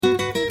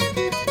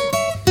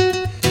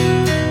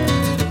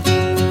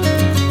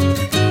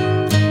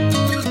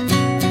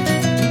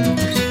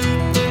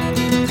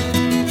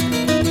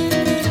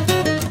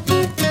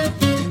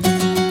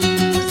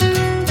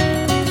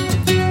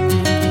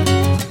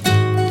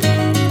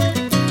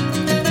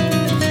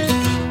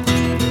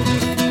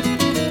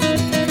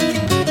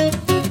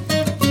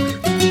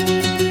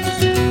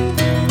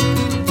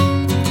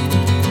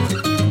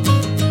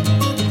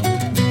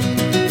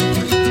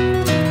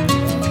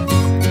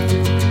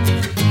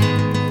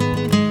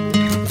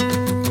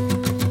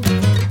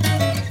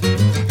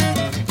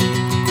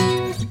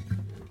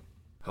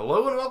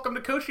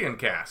Ocean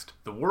Cast,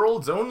 the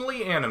world's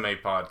only anime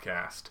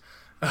podcast.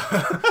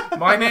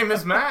 My name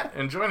is Matt,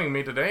 and joining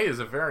me today is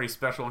a very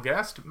special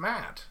guest,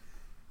 Matt.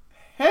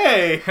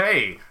 Hey!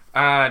 Hey,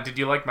 did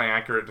you like my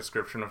accurate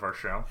description of our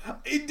show?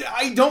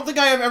 I don't think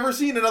I have ever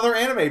seen another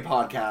anime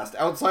podcast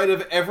outside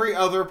of every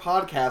other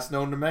podcast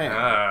known to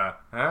man.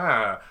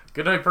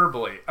 Good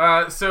hyperbole.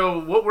 So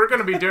what we're going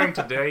to be doing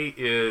today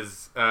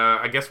is,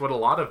 I guess what a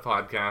lot of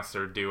podcasts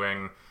are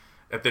doing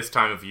at this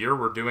time of year.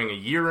 We're doing a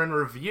year in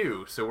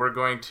review. So we're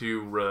going to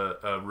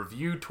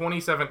review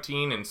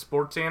 2017 in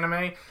sports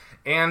anime.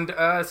 And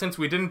since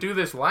we didn't do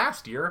this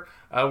last year,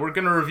 we're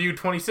going to review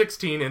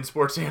 2016 in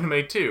sports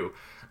anime too.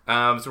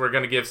 So we're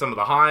going to give some of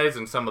the highs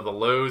and some of the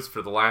lows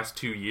for the last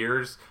 2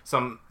 years.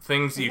 Some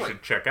things you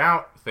should check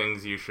out,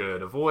 things you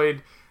should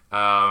avoid,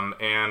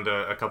 and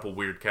a couple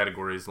weird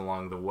categories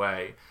along the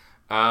way.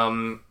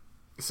 So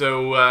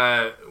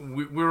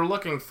we were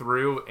looking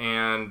through,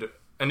 and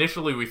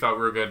initially we thought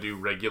we were going to do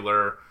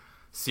regular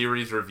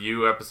series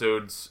review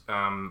episodes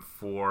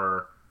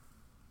for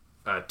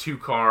Two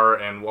Car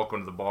and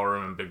Welcome to the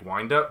Ballroom and Big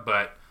Wind-Up,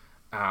 but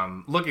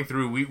looking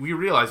through, we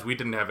realized we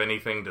didn't have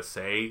anything to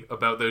say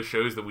about those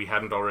shows that we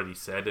hadn't already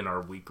said in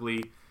our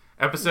weekly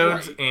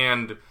episodes. Right.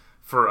 And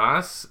for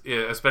us,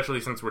 especially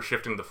since we're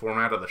shifting the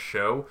format of the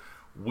show,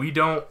 we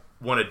don't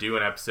want to do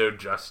an episode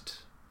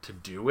just to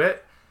do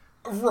it.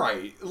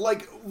 Right.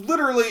 Like,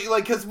 literally,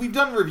 like, because we've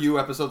done review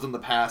episodes in the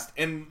past,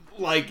 and,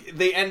 like,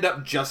 they end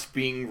up just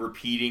being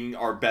repeating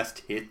our best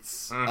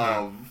hits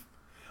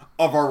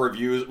of our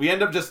reviews. We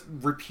end up just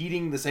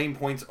repeating the same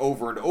points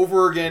over and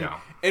over again,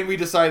 and we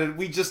decided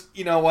we just,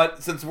 you know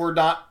what, since we're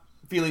not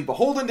feeling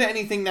beholden to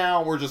anything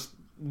now, we're just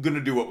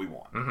gonna do what we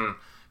want. Mm-hmm.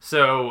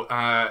 So,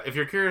 if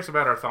you're curious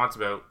about our thoughts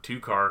about Two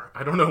Car,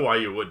 I don't know why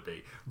you would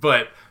be,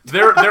 but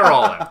they're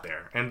all out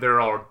there, and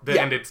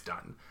and it's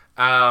done.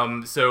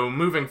 So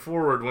moving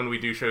forward, when we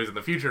do shows in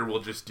the future,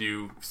 we'll just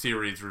do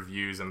series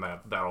reviews, and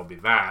that'll be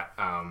that.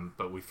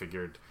 But we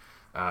figured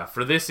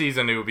for this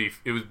season, it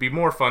would be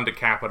more fun to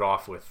cap it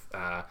off with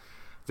the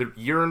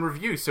year in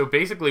review. So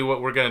basically,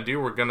 what we're gonna do,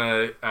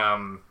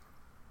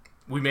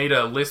 we made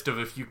a list of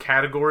a few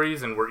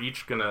categories, and we're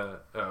each gonna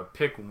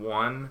pick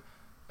one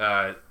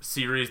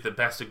series that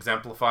best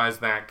exemplifies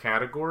that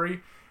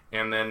category,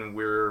 and then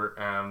we're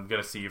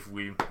gonna see if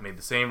we made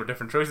the same or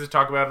different choices.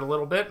 Talk about it a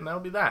little bit, and that'll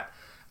be that.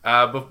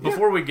 But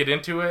before we get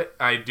into it,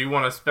 I do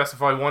want to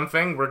specify one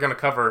thing. We're going to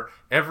cover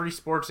every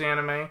sports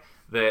anime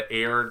that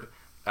aired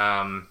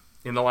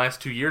in the last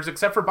 2 years,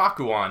 except for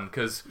Bakuan,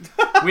 because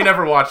we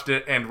never watched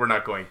it, and we're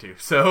not going to.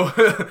 So,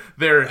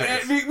 there it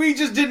is. We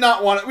just did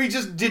not want it. We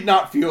just did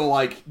not feel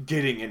like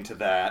getting into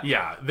that.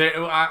 Yeah,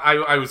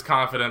 I was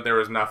confident there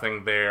was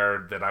nothing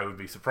there that I would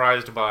be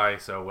surprised by,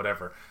 so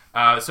whatever.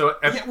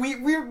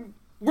 We're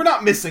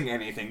not missing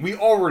anything. We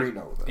already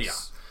know this. Yeah.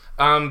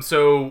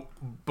 So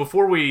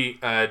before we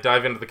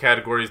dive into the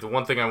categories, the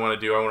one thing I want to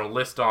do, I want to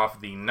list off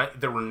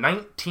there were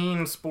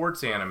 19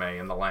 sports anime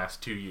in the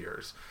last 2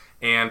 years,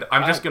 and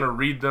I'm just going to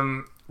read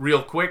them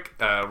real quick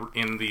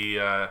in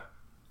the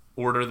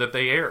order that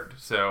they aired.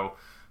 So,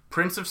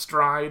 Prince of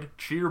Stride,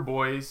 Cheer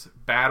Boys,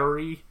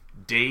 Battery,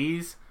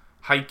 Days,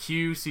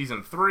 Haikyuu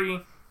Season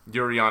 3,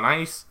 Yuri on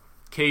Ice,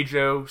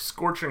 Keijo,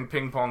 Scorching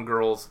Ping Pong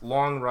Girls,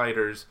 Long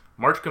Riders,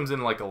 March Comes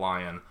In Like a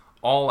Lion,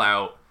 All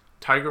Out,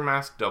 Tiger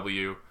Mask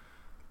W,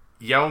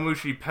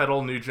 Yaomushi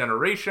Pedal New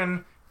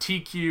Generation,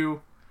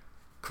 TQ,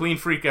 Clean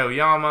Freak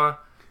Aoyama,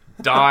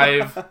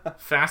 Dive,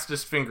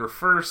 Fastest Finger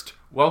First,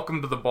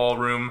 Welcome to the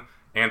Ballroom,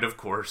 and of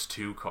course,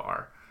 Two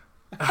Car.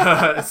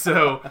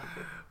 So,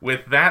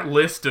 with that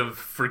list of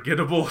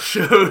forgettable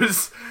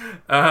shows,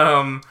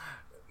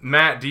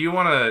 Matt, do you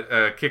want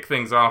to kick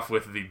things off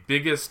with the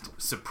biggest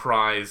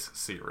surprise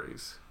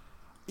series?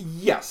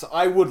 Yes,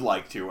 I would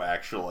like to,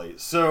 actually.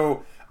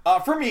 So,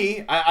 for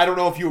me, I don't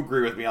know if you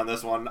agree with me on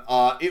this one,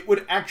 it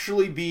would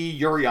actually be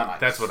Yuri on Ice.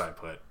 That's what I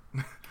put.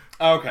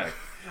 Okay.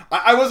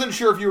 I wasn't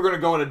sure if you were going to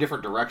go in a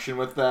different direction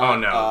with that. Oh,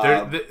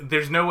 no.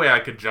 There's no way I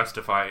could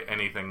justify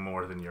anything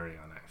more than Yuri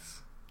on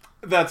Ice.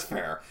 That's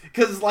fair.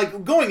 Because,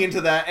 like, going into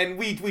that, and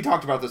we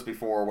talked about this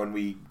before when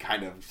we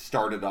kind of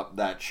started up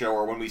that show,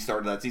 or when we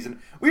started that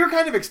season, we were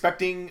kind of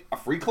expecting a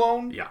free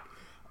clone. Yeah.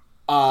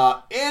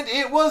 And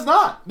it was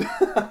not.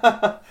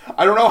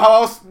 I don't know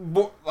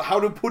how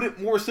to put it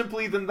more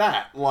simply than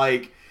that.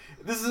 Like,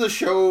 this is a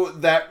show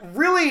that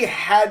really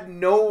had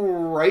no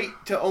right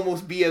to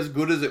almost be as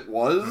good as it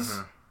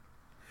was.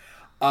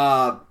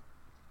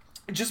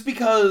 Just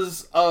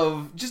because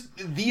of just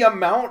the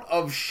amount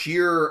of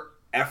sheer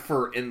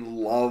effort and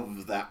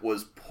love that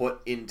was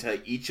put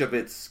into each of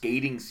its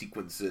skating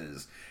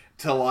sequences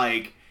to,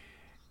 like,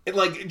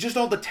 just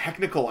all the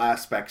technical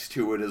aspects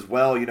to it as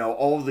well, you know,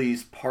 all of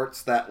these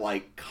parts that,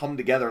 like, come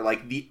together,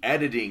 like, the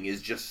editing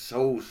is just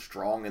so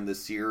strong in the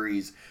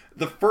series.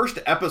 The first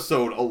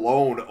episode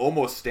alone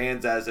almost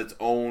stands as its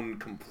own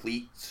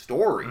complete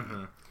story.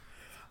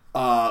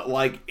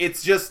 Like,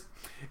 it's just,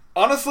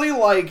 honestly,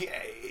 like,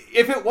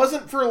 if it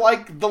wasn't for,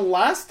 like, the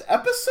last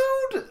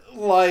episode,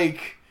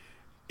 like,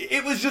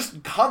 it was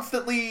just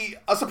constantly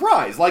a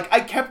surprise. Like,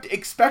 I kept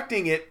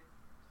expecting it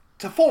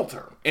to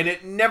falter, and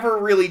it never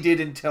really did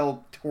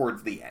until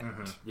towards the end.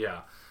 Mm-hmm.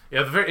 Yeah.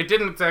 Yeah, it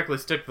didn't exactly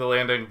stick the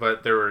landing,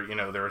 but there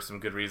were some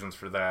good reasons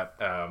for that.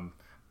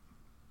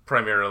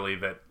 Primarily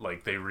that,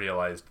 like, they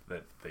realized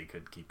that they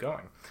could keep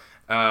going.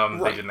 Right.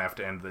 They didn't have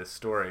to end this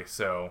story,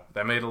 so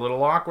that made it a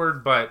little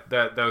awkward, but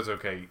that was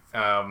okay.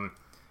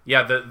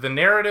 Yeah, the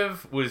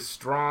narrative was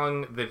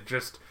strong. That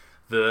just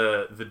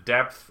the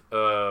depth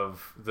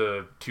of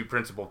the two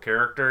principal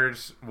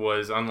characters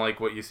was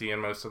unlike what you see in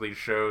most of these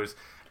shows.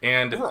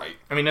 And right.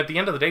 I mean, at the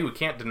end of the day, we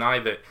can't deny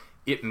that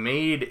it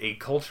made a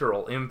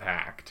cultural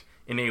impact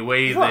in a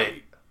way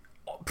right.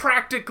 that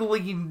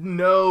practically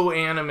no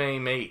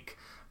anime make.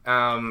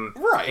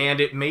 Right.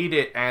 And it made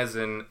it as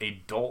an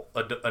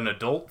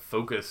adult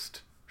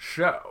focused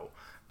show.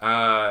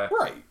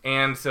 Right.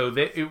 And so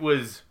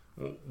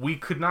we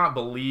could not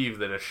believe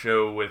that a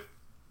show with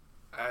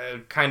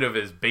kind of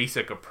as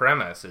basic a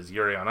premise as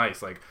Yuri on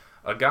Ice, like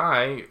a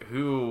guy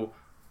who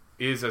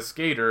is a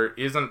skater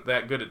isn't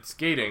that good at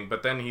skating,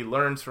 but then he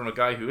learns from a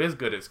guy who is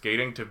good at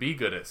skating to be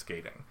good at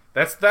skating.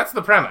 That's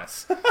the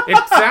premise.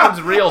 It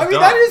sounds real dumb.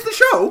 That is the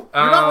show.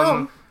 You're not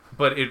wrong.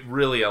 But it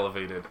really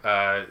elevated.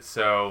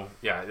 So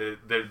yeah,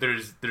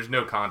 there's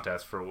no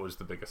contest for what was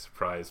the biggest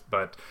surprise.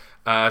 But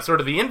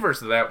sort of the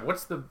inverse of that,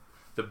 what's the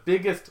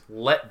biggest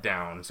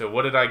letdown? So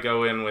what did I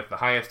go in with the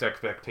highest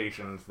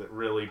expectations that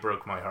really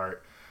broke my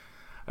heart?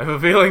 I have a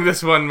feeling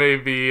this one may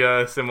be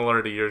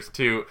similar to yours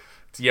too.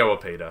 It's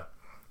Yowapeda.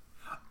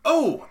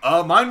 Oh,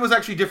 mine was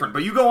actually different,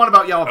 but you go on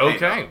about Yowapeda.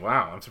 Okay,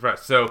 wow, I'm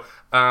surprised. So,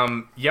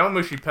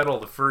 Yowamushi Pedal,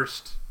 the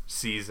first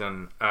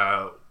season,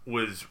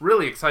 was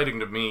really exciting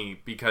to me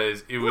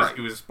because it was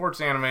a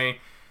sports anime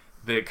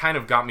that kind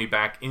of got me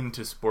back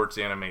into sports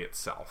anime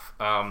itself.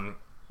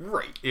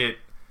 Right. It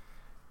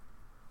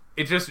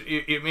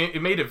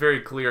made it very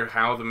clear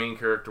how the main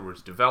character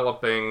was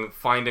developing,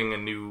 finding a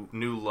new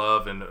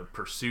love and a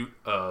pursuit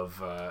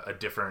of a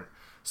different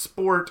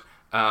sport.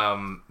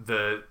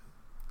 The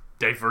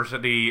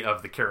diversity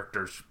of the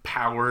characters'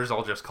 powers,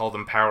 I'll just call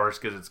them powers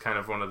because it's kind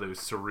of one of those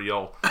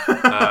surreal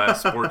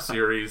sports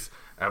series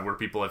where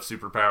people have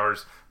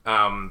superpowers.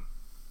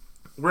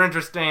 Were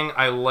interesting.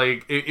 I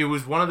like it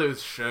was one of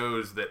those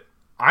shows that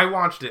I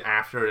watched it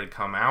after it had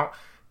come out,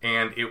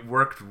 and it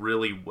worked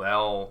really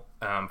well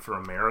for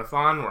a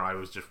marathon where I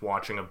was just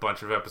watching a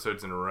bunch of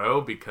episodes in a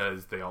row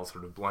because they all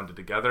sort of blended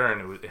together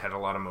and it had a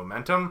lot of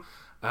momentum.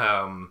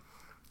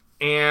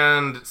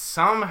 And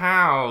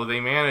somehow they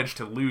managed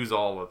to lose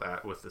all of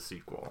that with the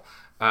sequel.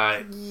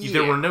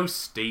 There were no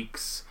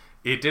stakes.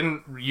 You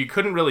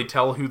couldn't really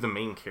tell who the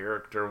main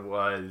character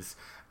was.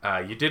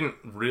 You didn't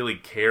really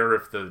care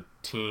if the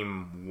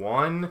team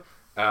won.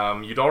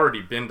 You'd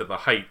already been to the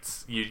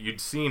heights.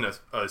 You'd seen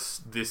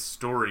this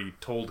story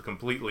told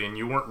completely, and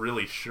you weren't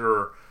really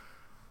sure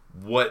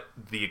what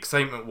the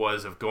excitement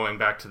was of going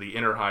back to the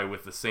inner high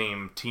with the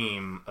same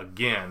team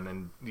again,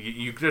 and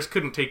you just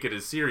couldn't take it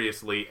as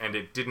seriously, and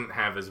it didn't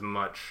have as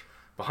much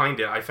behind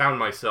it. I found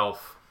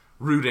myself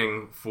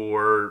rooting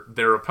for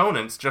their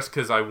opponents just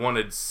because I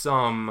wanted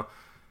something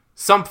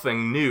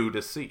new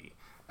to see,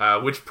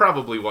 which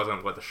probably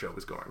wasn't what the show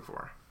was going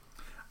for.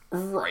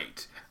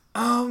 Right.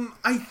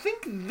 I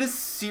think this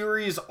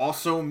series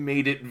also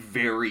made it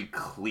very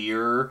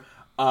clear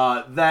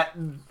that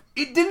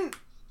it didn't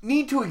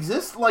need to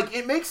exist. Like,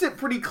 it makes it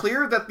pretty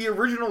clear that the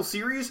original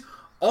series,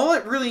 all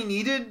it really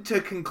needed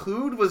to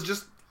conclude was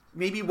just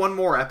maybe one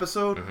more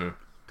episode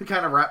to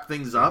kind of wrap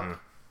things up.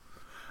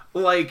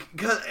 Like,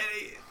 'cause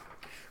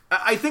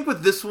I think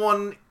with this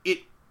one,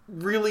 it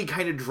really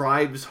kind of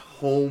drives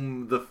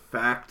home the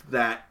fact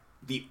that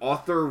the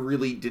author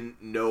really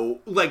didn't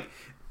know, like,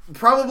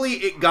 probably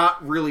it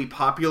got really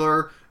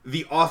popular,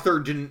 the author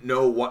didn't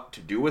know what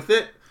to do with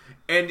it,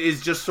 and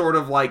is just sort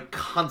of, like,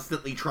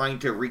 constantly trying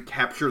to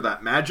recapture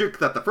that magic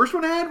that the first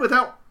one had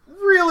without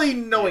really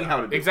knowing how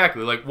to do it.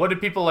 Exactly. Like, what did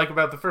people like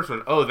about the first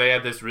one? Oh, they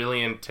had this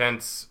really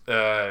intense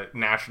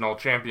national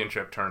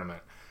championship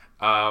tournament.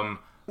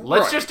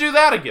 Let's just do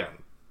that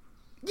again.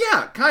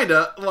 Yeah,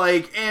 kinda.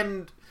 Like,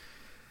 and,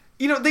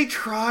 you know, they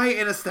try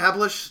and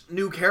establish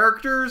new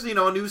characters, you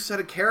know, a new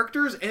set of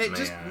characters, and it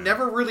just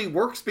never really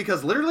works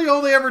because literally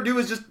all they ever do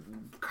is just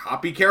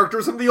copy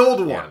characters from the old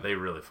one. Yeah, they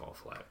really fall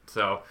flat.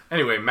 So,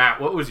 anyway, Matt,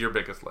 what was your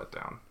biggest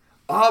letdown?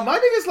 My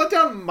biggest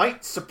letdown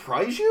might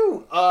surprise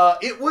you.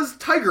 It was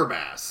Tiger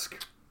Mask.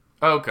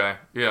 Okay,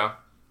 yeah.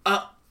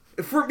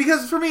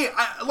 Because for me,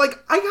 I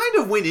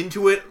kind of went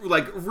into it,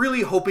 like,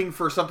 really hoping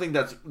for something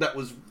that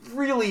was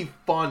really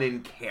fun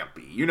and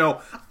campy. You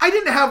know, I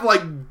didn't have,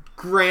 like,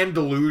 grand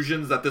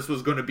delusions that this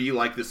was going to be,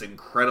 like, this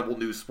incredible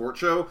new sports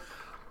show.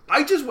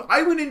 I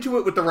went into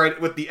it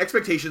with the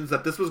expectations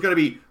that this was going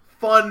to be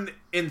fun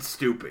and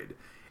stupid.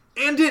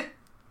 And it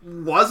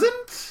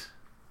wasn't.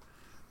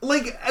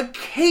 Like,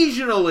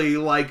 occasionally,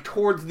 like,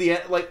 towards the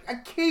end, like,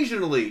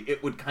 occasionally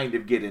it would kind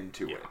of get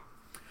into it.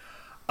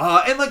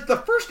 And, like, the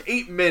first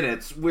 8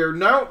 minutes where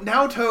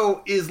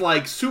Naoto is,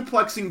 like,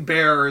 suplexing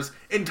bears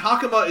and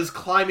Takuma is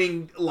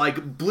climbing,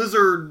 like,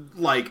 blizzard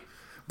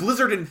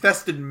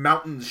blizzard-infested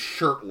mountains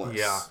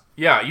shirtless.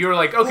 Yeah, you were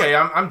like, okay,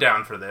 I'm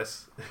down for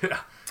this.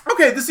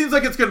 Okay, this seems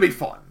like it's going to be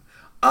fun.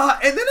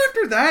 And then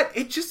after that,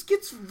 it just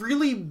gets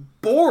really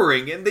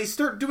boring, and they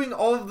start doing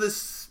all of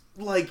this,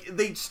 like,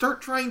 they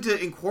start trying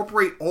to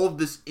incorporate all of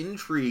this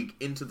intrigue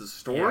into the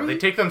story. Yeah, they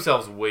take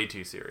themselves way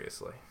too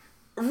seriously.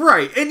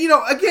 Right, and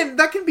again,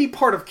 that can be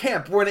part of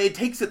camp, when it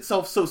takes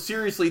itself so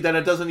seriously that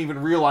it doesn't even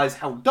realize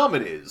how dumb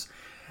it is.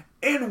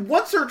 And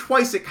once or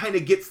twice it kind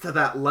of gets to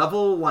that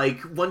level,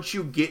 like, once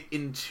you get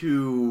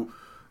into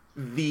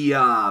the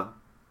hell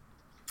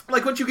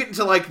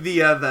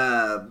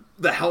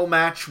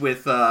match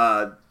with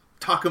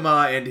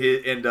Takuma and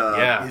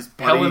his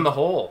buddy. Hell in the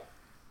hole.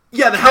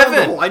 Yeah, the hell in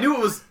the hole. I knew it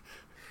was.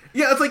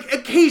 Yeah, it's like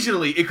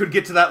occasionally it could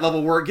get to that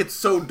level where it gets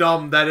so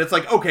dumb that it's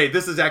like, okay,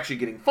 this is actually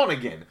getting fun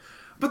again.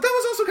 But that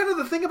was also kind of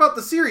the thing about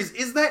the series,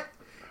 is that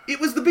it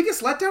was the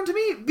biggest letdown to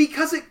me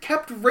because it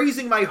kept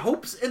raising my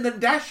hopes and then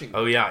dashing.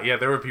 Oh yeah,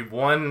 there would be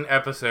one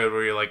episode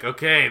where you're like,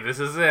 okay, this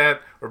is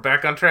it. We're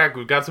back on track.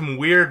 We've got some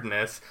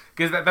weirdness.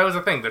 Because that was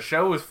the thing. The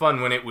show was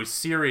fun when it was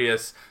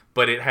serious,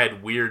 but it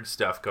had weird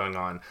stuff going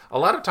on. A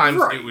lot of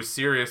times it was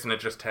serious and it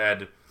just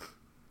had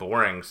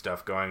boring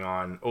stuff going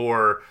on.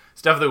 Or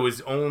stuff that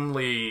was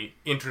only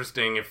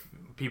interesting if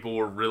people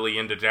were really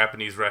into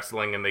Japanese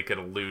wrestling and they could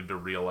allude to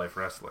real-life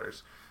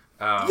wrestlers.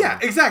 Yeah,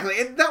 exactly.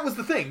 And that was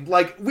the thing.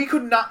 Like, we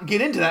could not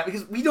get into that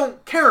because we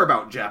don't care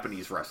about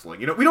Japanese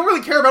wrestling. We don't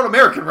really care about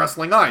American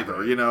wrestling either,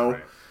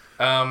 Right.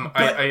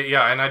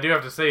 And I do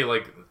have to say,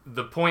 like,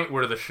 the point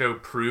where the show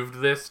proved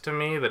this to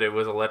me, that it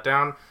was a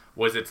letdown,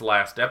 was its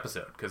last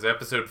episode. Because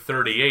episode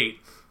 38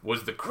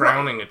 was the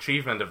crowning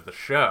achievement of the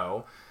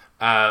show,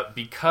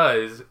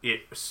 because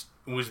it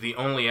was the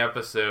only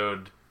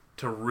episode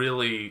to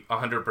really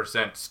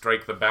 100%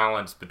 strike the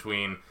balance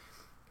between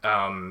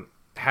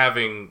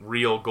having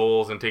real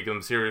goals and taking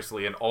them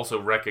seriously, and also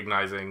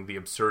recognizing the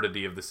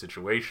absurdity of the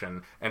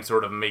situation and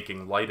sort of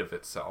making light of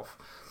itself.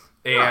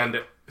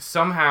 And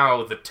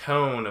somehow the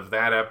tone of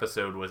that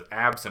episode was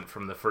absent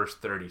from the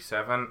first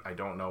 37. I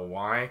don't know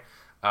why.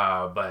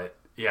 But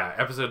yeah,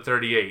 episode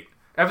 38.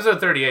 Episode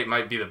 38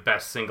 might be the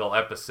best single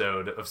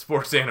episode of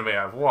sports anime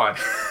I've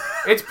watched.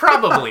 It's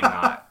probably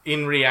not.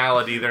 In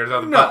reality, there's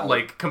other, but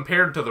like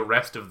compared to the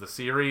rest of the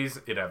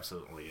series, it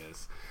absolutely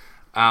is.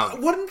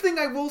 One thing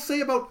I will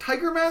say about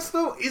Tiger Mask,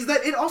 though, is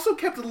that it also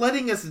kept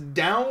letting us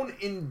down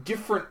in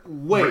different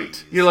ways.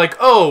 Right. You're like,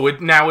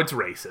 now it's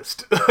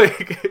racist.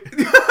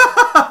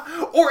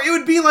 Or it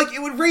would be like, it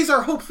would raise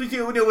our hopes with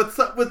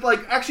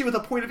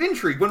a point of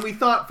intrigue, when we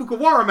thought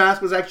Fukuwara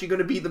Mask was actually going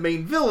to be the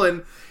main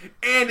villain,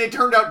 and it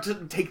turned out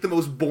to take the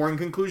most boring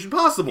conclusion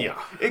possible.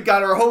 Yeah. It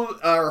got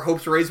our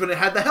hopes raised when it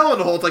had the hell in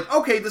the hole. It's like,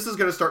 okay, this is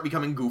going to start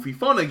becoming goofy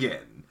fun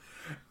again.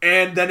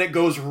 And then it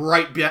goes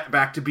right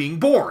back to being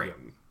boring.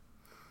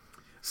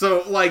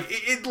 So, like,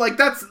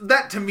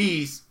 that to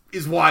me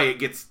is why it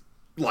gets,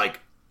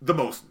 like,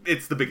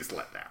 it's the biggest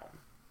letdown.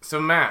 So,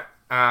 Matt,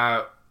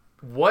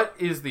 what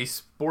is the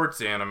sports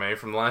anime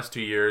from the last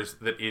 2 years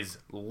that is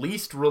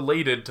least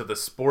related to the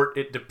sport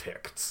it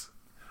depicts?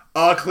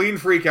 Clean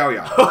Freak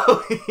Aoyama.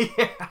 Oh,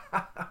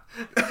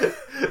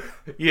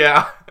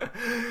 yeah.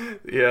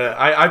 Yeah,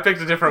 I picked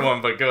a different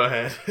one, but go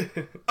ahead.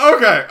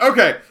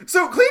 Okay.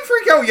 So, Clean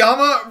Freak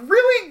Aoyama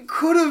really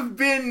could have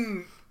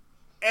been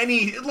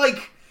any,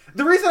 like...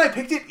 The reason I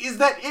picked it is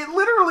that it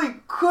literally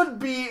could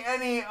be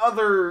any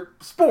other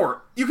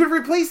sport. You could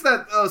replace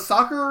that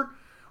soccer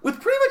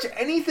with pretty much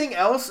anything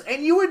else,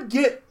 and you would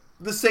get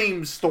the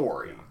same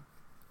story.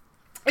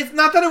 It's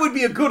not that it would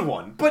be a good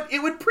one, but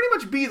it would pretty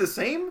much be the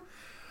same.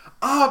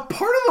 Part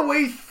of the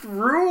way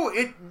through,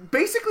 it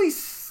basically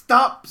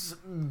stops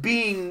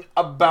being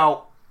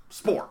about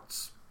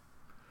sports.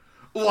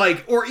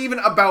 Like, or even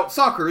about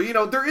soccer.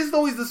 There is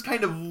always this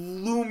kind of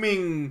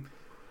looming...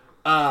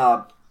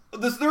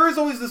 there is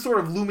always this sort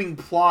of looming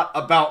plot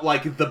about,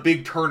 like, the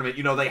big tournament.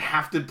 They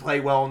have to play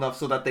well enough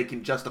so that they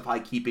can justify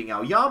keeping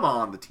Aoyama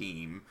on the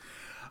team.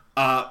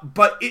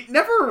 But it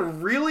never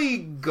really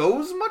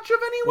goes much of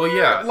anywhere. Well,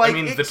 yeah.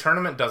 Like, the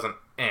tournament doesn't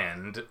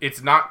end.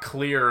 It's not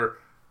clear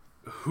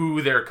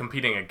who they're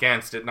competing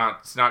against.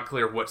 It's not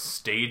clear what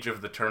stage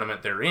of the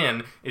tournament they're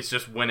in. It's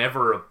just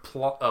whenever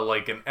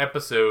an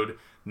episode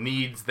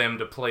needs them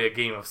to play a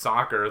game of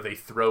soccer, they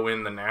throw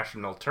in the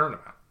national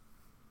tournament.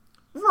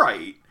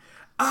 Right.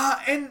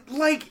 And,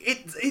 like,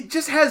 it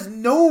just has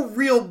no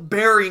real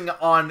bearing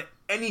on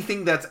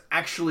anything that's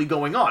actually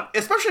going on.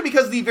 Especially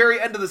because the very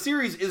end of the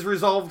series is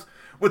resolved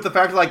with the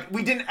fact, like,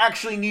 we didn't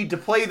actually need to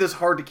play this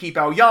hard to keep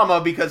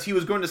Aoyama because he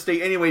was going to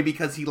stay anyway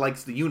because he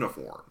likes the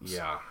uniforms.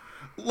 Yeah.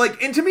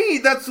 Like, and to me,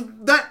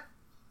 that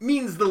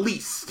means the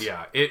least.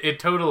 Yeah, it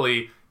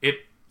totally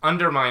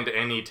undermined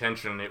any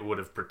tension it would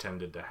have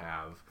pretended to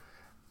have.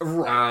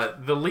 Right.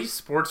 The least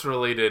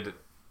sports-related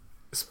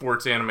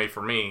sports anime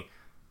for me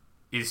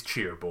is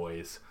Cheer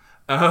Boys.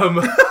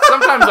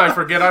 Sometimes I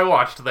forget I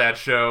watched that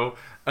show,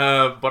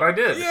 but I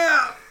did.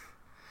 Yeah.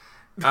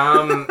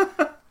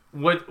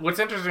 What's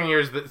interesting here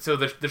is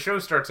that the show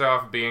starts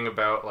off being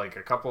about, like,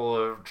 a couple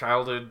of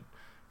childhood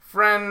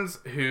friends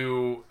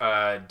who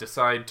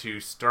decide to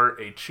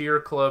start a cheer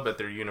club at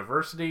their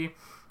university,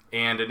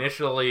 and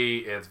initially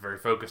it's very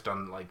focused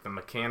on like the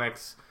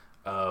mechanics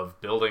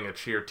of building a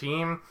cheer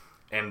team.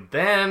 And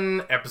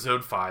then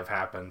episode 5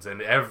 happens,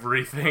 and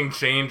everything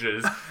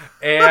changes.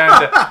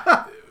 And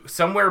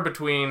somewhere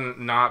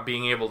between not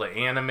being able to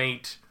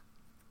animate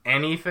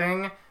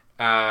anything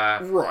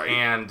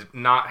and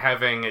not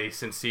having a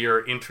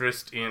sincere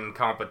interest in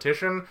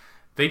competition,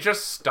 they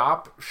just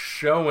stop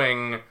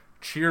showing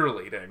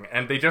cheerleading,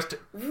 and they just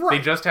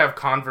have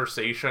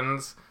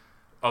conversations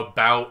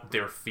about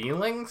their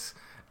feelings.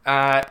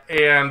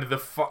 And the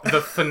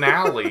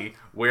finale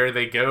where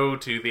they go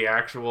to the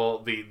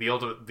actual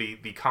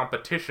the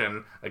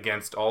competition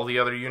against all the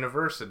other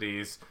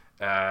universities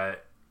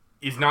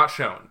is not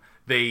shown.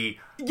 They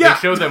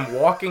show them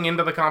walking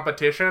into the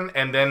competition,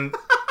 and then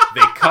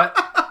they cut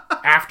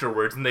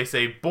afterwards and they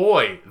say,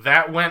 "Boy,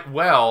 that went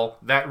well.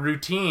 That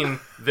routine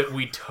that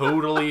we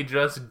totally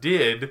just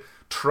did.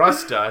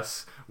 Trust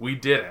us, we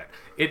did it."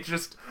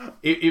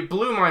 It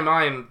blew my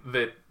mind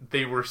that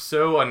they were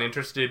so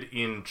uninterested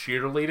in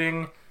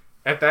cheerleading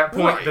at that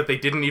point that they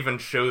didn't even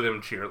show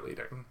them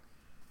cheerleading.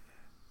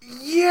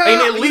 Yeah,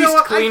 and at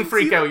least Clean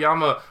Freak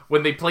Aoyama,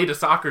 when they played a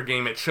soccer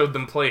game, it showed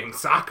them playing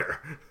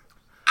soccer.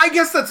 I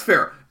guess that's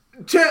fair.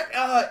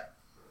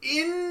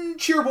 In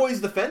Cheerboy's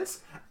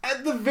defense,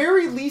 at the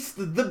very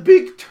least, the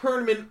big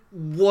tournament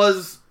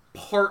was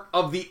part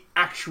of the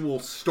actual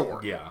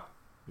story.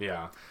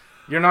 Yeah.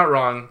 You're not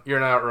wrong.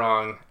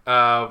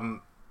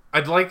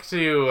 I'd like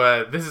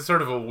to, this is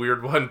sort of a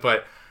weird one,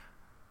 but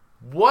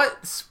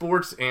what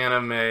sports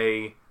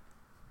anime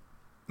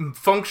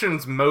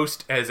functions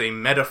most as a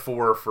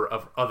metaphor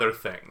of other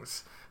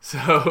things?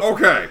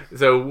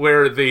 So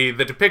where the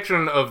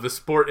depiction of the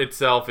sport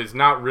itself is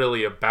not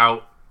really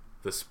about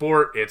the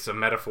sport, it's a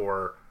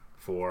metaphor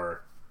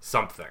for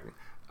something.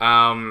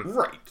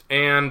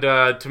 And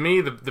to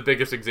me, the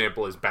biggest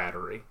example is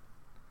Battery.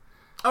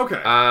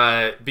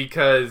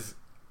 Because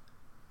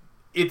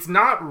it's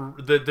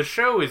not, the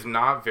show is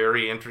not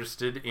very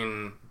interested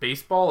in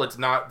baseball. It's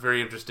not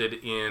very interested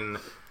in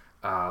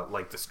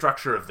like the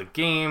structure of the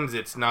games.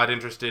 It's not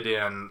interested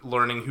in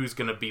learning who's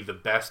going to be the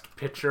best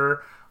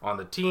pitcher on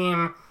the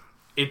team.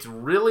 It's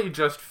really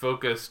just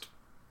focused.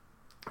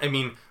 I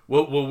mean,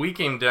 what we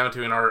came down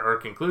to in our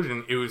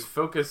conclusion, it was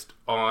focused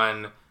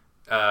on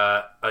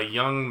a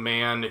young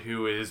man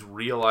who is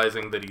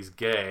realizing that he's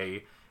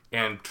gay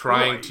and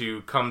trying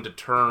to come to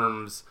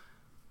terms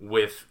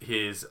with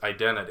his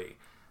identity.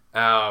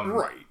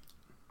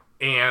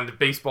 And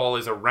baseball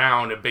is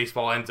around, and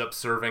baseball ends up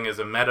serving as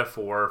a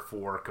metaphor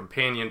for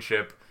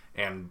companionship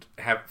and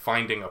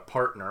finding a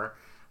partner.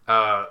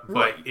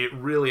 But it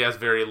really has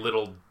very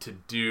little to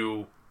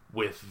do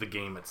with the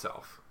game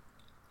itself.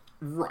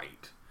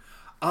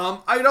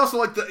 I'd also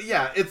like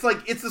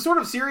it's the sort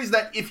of series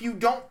that if you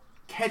don't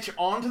catch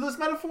on to this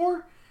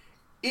metaphor,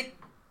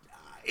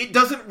 it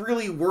doesn't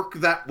really work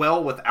that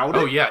well without it.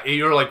 Oh, yeah.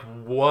 You're like,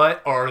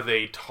 what are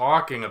they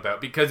talking about?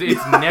 Because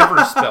it's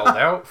never spelled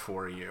out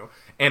for you.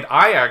 And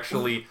I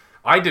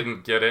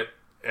didn't get it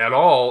at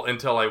all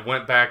until I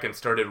went back and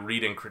started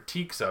reading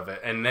critiques of it.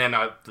 And then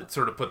I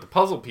sort of put the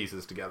puzzle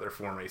pieces together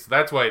for me. So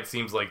that's why it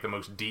seems like the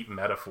most deep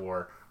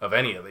metaphor of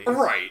any of these.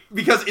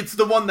 Because it's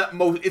the one that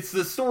it's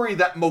the story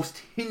that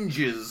most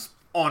hinges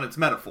on its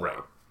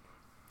metaphor.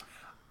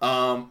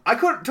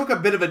 I took a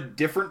bit of a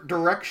different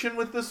direction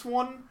with this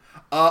one.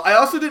 I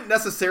also didn't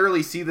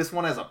necessarily see this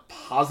one as a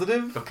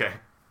positive.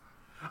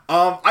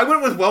 I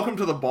went with Welcome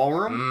to the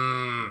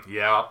Ballroom.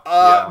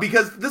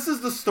 Because this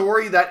is the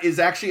story that is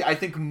actually, I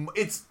think,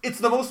 it's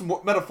the most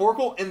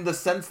metaphorical in the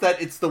sense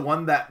that it's the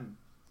one that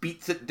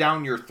beats it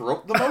down your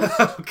throat the most.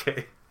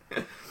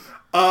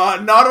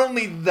 Not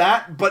only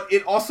that, but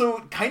it also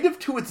kind of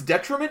to its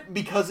detriment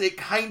because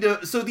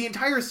so the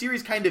entire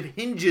series kind of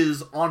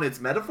hinges on its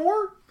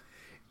metaphor.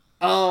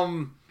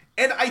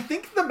 And I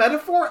think the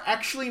metaphor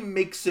actually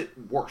makes it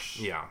worse.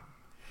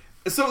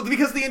 So,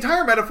 because the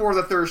entire metaphor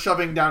that they're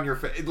shoving down your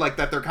face, like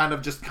that they're kind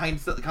of just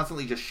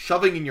constantly just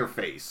shoving in your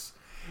face,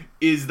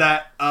 is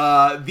that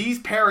these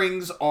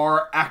pairings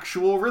are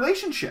actual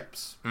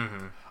relationships.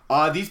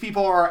 These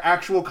people are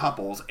actual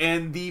couples,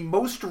 and the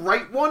most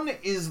right one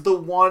is the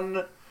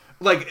one,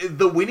 like,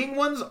 the winning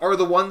ones are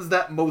the ones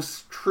that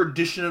most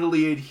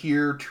traditionally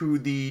adhere to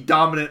the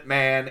dominant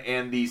man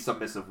and the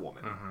submissive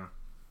woman.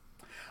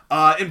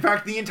 In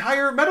fact, the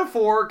entire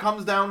metaphor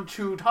comes down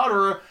to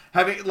Tadara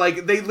having,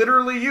 like, they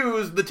literally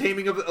use the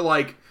taming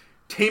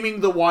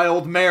the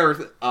wild mare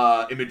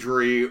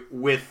imagery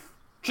with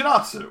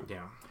Chinatsu.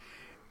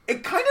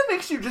 It kind of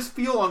makes you just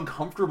feel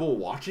uncomfortable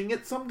watching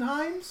it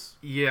sometimes.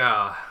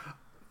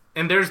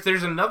 And there's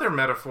another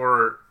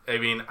metaphor, I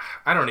mean,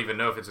 I don't even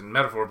know if it's a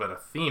metaphor, but a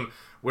theme,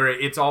 where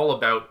it's all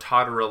about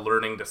Tadara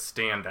learning to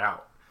stand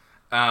out.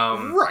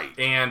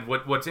 And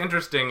what's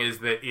interesting is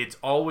that it's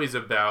always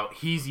about,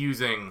 he's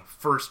using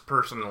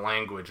first-person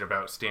language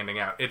about standing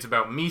out. It's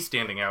about me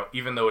standing out,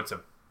 even though it's a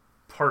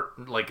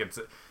part, like it's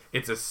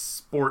a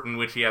sport in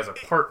which he has a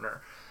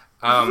partner.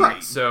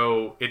 Right.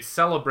 So it's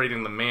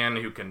celebrating the man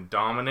who can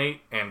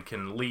dominate and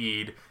can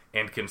lead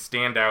and can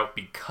stand out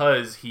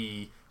because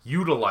he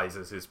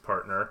utilizes his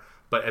partner,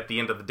 but at the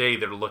end of the day,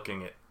 they're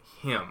looking at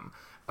him.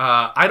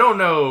 I don't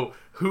know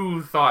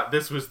who thought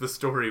this was the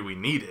story we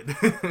needed.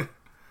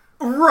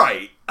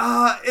 Right.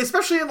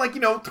 Especially in,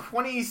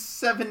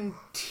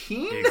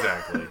 2017?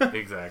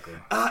 Exactly.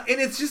 And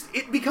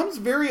it becomes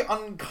very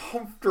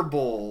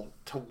uncomfortable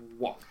to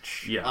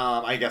watch. Yeah.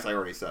 I guess I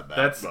already said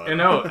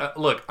that.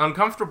 Look,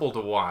 uncomfortable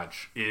to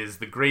watch is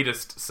the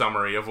greatest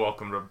summary of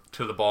Welcome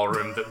to the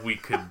Ballroom that we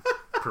could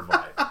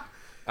provide.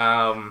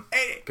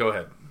 Go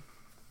ahead.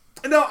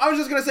 No, I was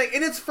just going to say,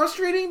 and it's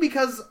frustrating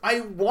because I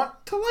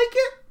want to like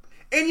it.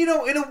 And,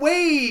 in a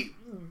way,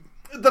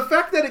 the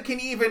fact that it can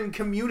even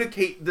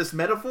communicate this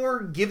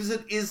metaphor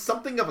is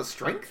something of a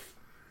strength.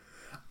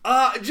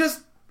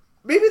 Just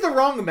maybe the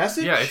wrong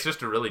message. Yeah, it's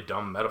just a really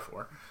dumb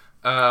metaphor.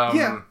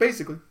 Yeah,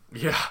 basically.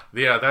 Yeah,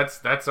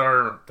 that's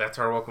our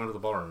Welcome to the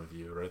Ballroom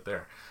review right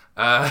there.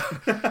 All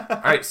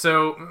right,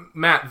 so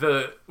Matt,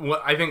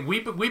 I think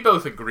we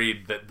both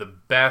agreed that the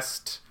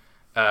best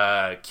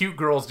cute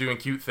girls doing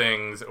cute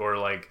things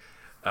or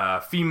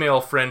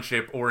female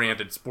friendship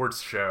oriented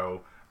sports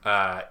show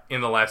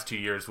in the last 2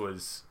 years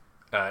was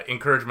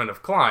Encouragement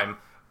of Climb.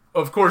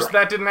 Of course,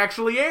 that didn't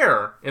actually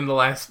air in the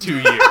last 2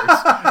 years.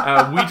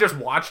 We just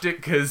watched it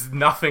because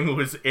nothing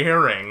was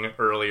airing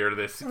earlier in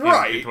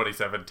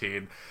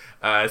 2017.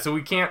 So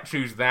we can't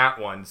choose that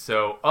one.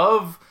 So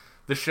of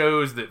the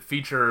shows that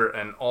feature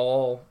an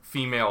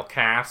all-female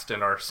cast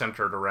and are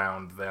centered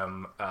around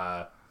them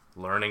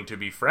learning to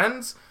be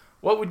friends,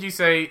 what would you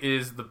say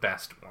is the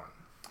best one?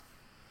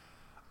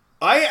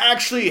 I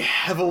actually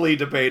heavily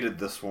debated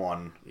this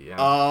one.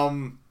 Yeah.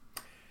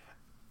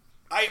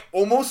 I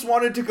almost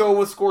wanted to go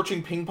with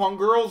Scorching Ping Pong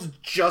Girls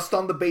just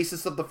on the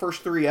basis of the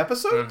first 3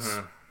 episodes.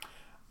 Mm-hmm.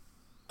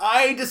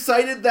 I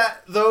decided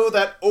that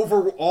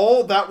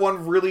overall that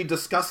one really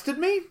disgusted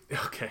me.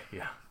 Okay,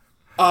 yeah.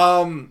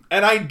 And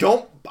I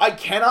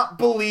cannot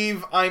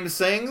believe I'm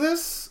saying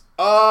this.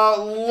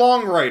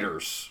 Long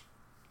Riders.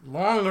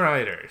 Long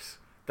Riders.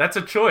 That's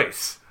a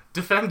choice.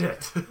 Defend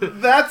it.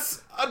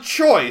 That's a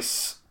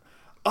choice.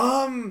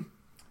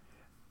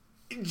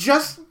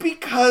 Just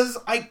because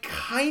I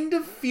kind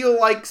of feel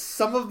like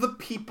some of the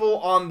people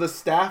on the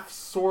staff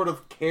sort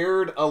of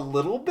cared a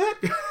little bit.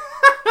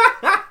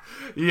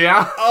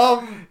 Yeah.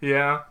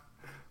 Yeah,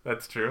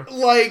 that's true.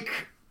 You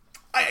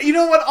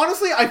know what?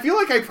 Honestly, I feel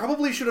like I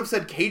probably should have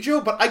said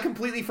Keijo, but I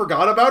completely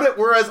forgot about it,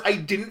 whereas I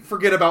didn't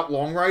forget about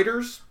Long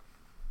Riders.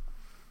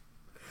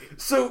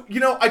 So,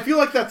 I feel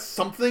like that's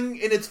something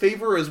in its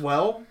favor as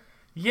well.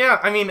 Yeah,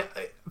 I mean,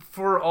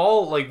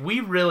 we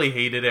really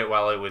hated it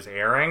while it was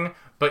airing,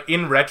 but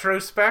in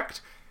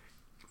retrospect,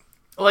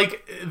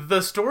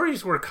 the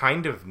stories were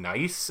kind of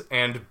nice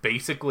and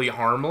basically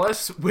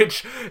harmless,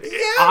 which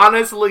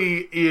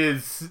honestly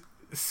is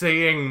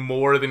saying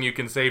more than you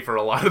can say for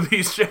a lot of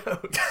these shows.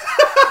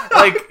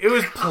 It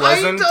was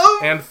pleasant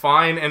and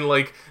fine, and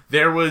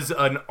there was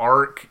an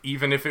arc,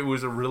 even if it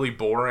was a really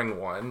boring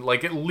one.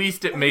 At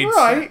least it made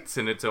sense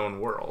in its own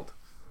world.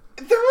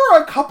 There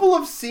were a couple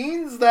of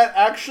scenes that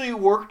actually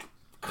worked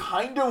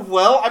kind of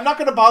well. I'm not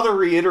going to bother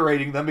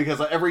reiterating them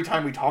because every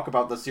time we talk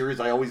about the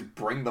series, I always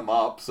bring them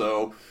up.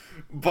 So,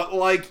 but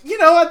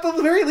at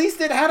the very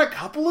least, it had a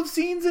couple of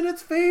scenes in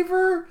its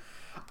favor.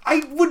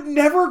 I would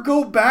never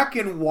go back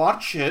and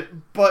watch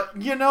it, but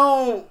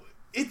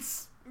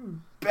it's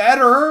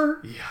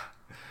better.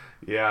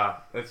 Yeah,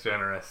 that's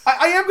generous.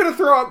 I am going to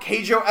throw out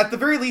Keijo. At the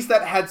very least,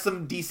 that had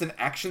some decent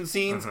action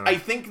scenes. Mm-hmm. I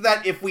think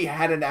that if we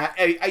had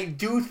I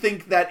do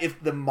think that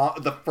if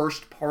the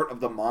first part of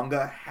the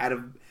manga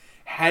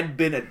had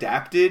been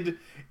adapted,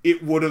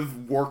 it would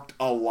have worked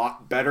a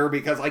lot better,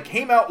 because I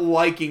came out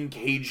liking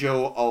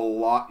Keijo a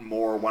lot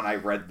more when I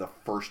read the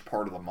first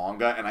part of the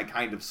manga, and I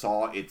kind of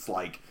saw its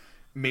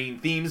main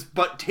themes.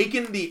 But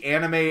taking the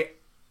anime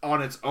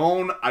on its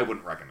own, I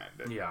wouldn't recommend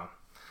it.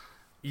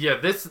 Yeah,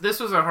 this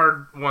was a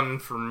hard one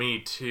for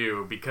me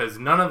too, because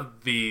none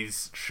of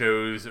these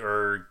shows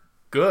are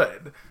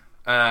good.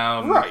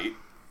 Right.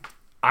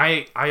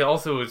 I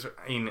also was.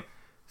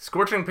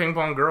 Scorching Ping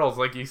Pong Girls,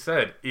 like you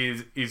said,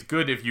 is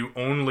good if you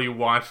only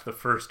watch the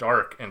first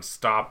arc and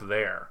stop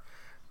there.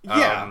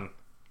 Yeah.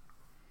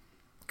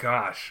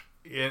 Gosh,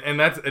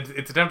 and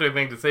it's a tempting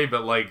thing to say,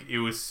 but it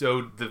was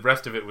the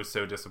rest of it was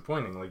so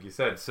disappointing, like you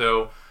said.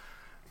 So.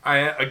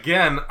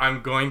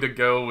 I'm going to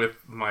go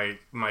with my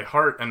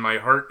heart, and my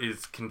heart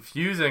is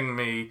confusing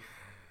me,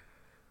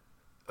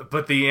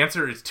 but the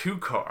answer is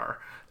 2-Car.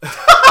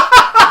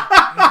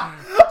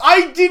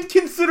 I did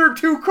consider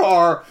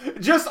 2-Car,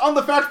 just on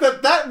the fact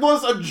that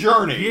was a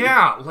journey.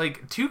 Yeah,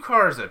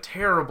 2-Car is a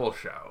terrible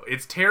show.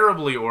 It's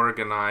terribly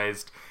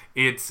organized.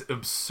 It's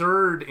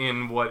absurd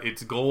in what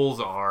its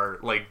goals are.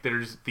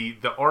 There's the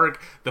arc,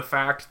 the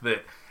fact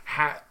that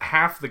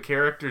half the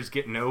characters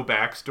get no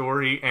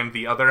backstory and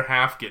the other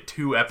half get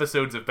 2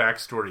 episodes of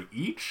backstory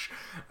each.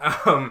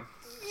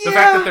 The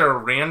fact that there are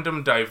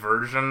random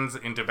diversions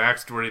into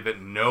backstory that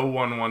no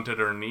one wanted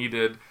or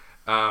needed.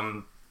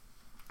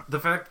 the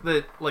fact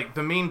that, like,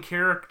 the main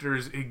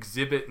characters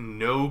exhibit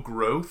no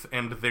growth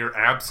and their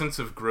absence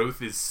of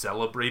growth is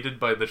celebrated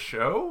by the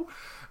show.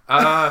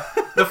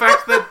 The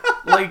fact that,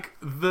 like,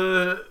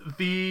 the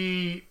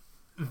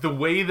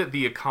way that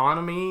the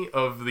economy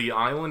of the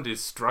island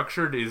is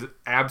structured is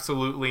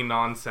absolutely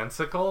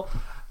nonsensical.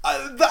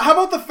 How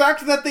about the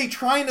fact that they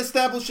try and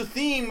establish a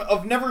theme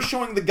of never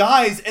showing the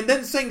guys and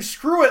then saying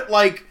screw it,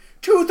 like,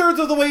 2/3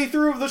 of the way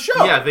through the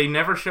show? Yeah, they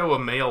never show a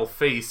male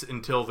face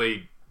until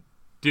they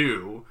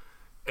do.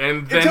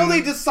 And then, until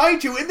they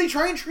decide to, and they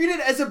try and treat it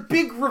as a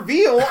big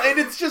reveal, and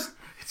it's just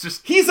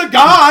he's a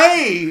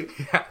guy!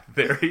 Yeah,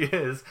 there he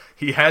is.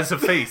 He has a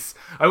face.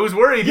 I was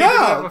worried he didn't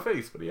have a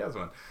face, but he has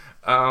one.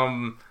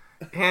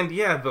 And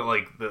yeah,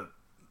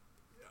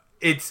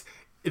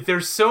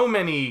 there's so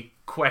many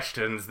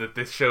questions that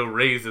this show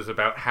raises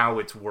about how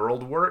its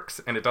world works,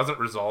 and it doesn't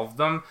resolve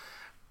them.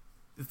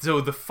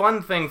 So the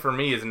fun thing for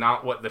me is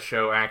not what the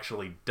show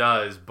actually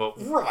does, but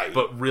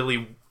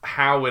really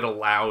how it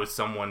allows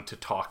someone to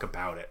talk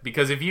about it.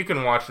 Because if you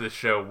can watch this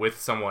show with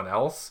someone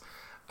else,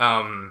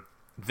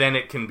 then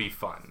it can be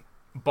fun.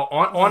 But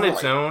on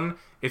its own,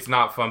 it's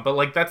not fun. But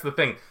like that's the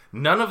thing.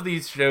 None of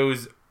these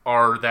shows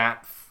are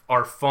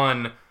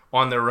fun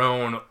on their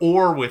own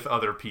or with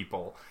other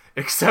people,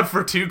 except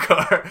for Two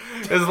Car.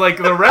 It's like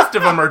the rest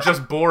of them are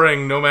just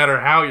boring no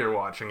matter how you're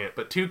watching it.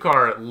 But Two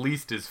Car at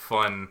least is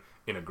fun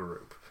in a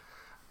group.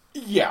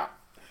 Yeah.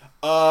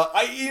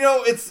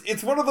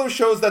 It's one of those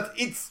shows that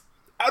it's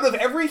out of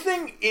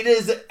everything, it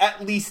is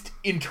at least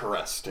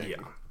interesting.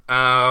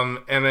 Yeah.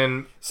 And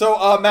then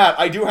so Matt,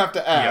 I do have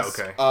to ask.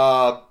 Yeah,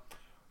 okay.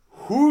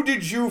 Who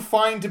did you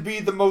find to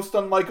be the most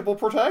unlikable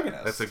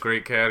protagonist? That's a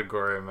great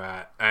category,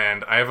 Matt.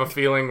 And I have a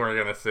feeling we're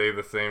going to say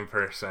the same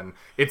person.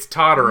 It's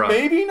Totoro.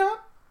 Maybe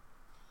not.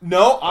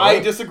 No, I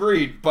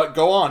disagreed, but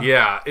go on.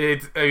 Yeah,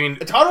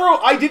 Totoro,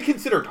 I did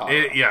consider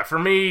Totoro. For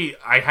me,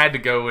 I had to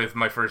go with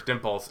my first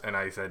impulse, and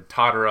I said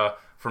Totoro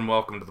from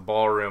Welcome to the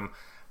Ballroom.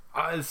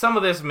 Some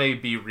of this may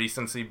be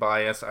recency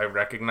bias, I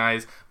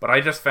recognize, but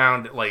I just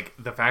found, like,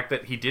 the fact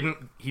that he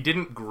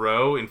didn't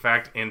grow. In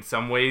fact, in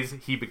some ways,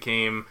 he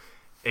became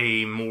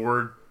a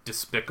more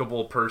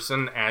despicable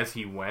person as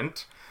he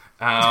went.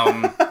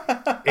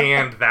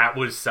 And that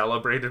was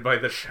celebrated by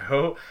the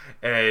show.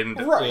 And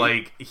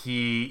like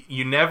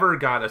you never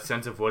got a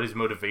sense of what his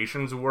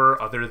motivations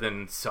were other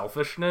than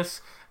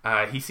selfishness.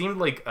 He seemed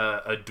like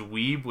a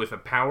dweeb with a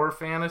power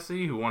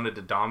fantasy who wanted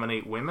to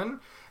dominate women.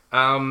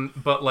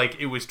 But like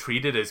it was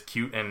treated as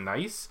cute and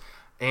nice.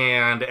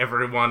 And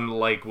everyone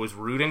like was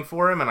rooting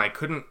for him,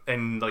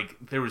 and like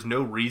there was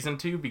no reason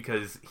to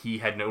because he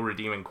had no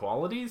redeeming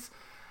qualities.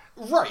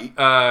 Right.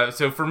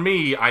 So for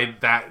me,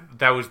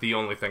 that was the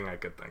only thing I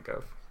could think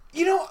of.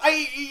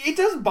 It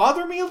does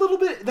bother me a little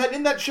bit that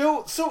in that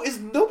show, so is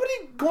nobody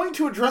going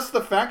to address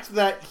the fact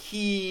that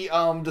he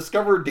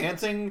discovered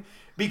dancing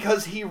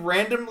because he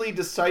randomly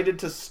decided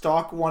to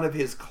stalk one of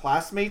his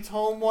classmates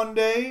home one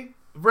day?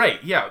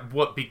 Right, yeah.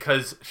 What,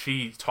 because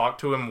she talked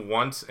to him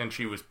once and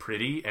she was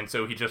pretty, and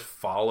so he just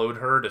followed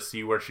her to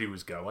see where she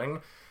was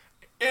going?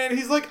 And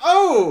he's like,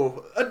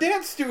 oh, a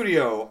dance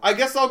studio. I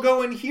guess I'll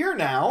go in here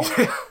now.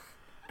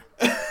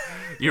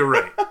 You're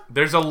right.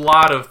 There's a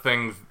lot of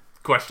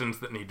questions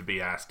that need to be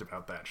asked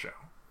about that show.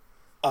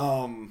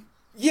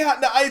 Yeah,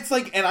 no, it's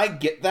like, and I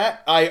get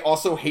that. I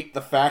also hate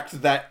the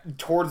fact that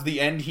towards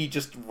the end he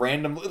just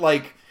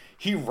randomly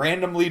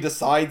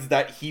decides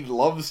that he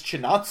loves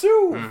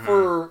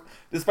Chinatsu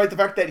despite the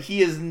fact that he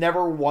has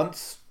never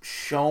once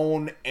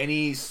shown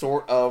any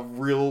sort of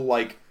real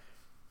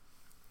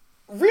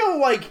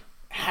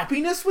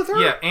happiness with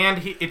her. Yeah,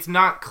 and it's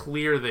not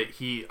clear that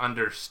he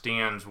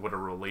understands what a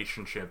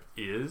relationship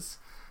is.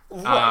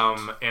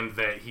 Right. And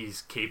that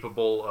he's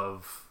capable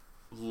of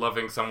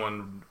loving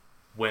someone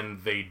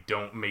when they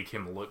don't make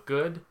him look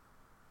good.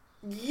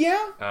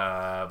 Yeah.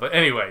 But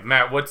anyway,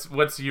 Matt,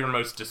 what's your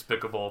most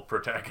despicable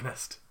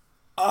protagonist?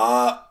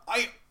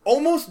 I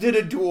almost did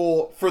a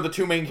duel for the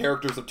two main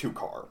characters of Two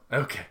Car.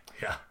 Okay,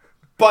 yeah.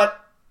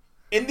 But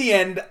in the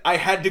end, I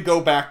had to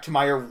go back to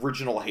my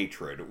original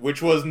hatred,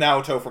 which was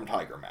Naoto from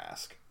Tiger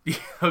Mask.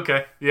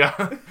 Okay,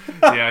 yeah.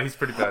 Yeah, he's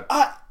pretty bad.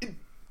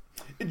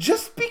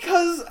 Just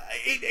because,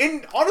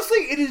 and honestly,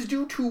 it is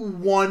due to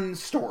one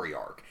story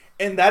arc.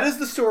 And that is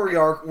the story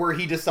arc where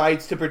he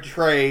decides to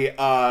betray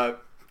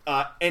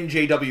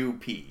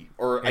NJWP.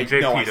 Or I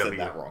know I said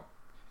that wrong.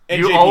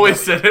 You NJPW. Always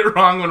said it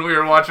wrong when we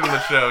were watching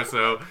the show,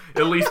 so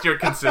at least you're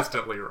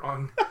consistently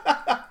wrong.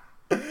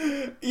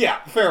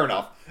 Yeah, fair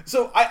enough.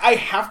 So I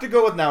have to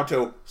go with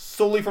Naoto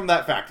solely from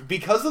that fact.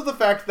 Because of the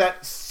fact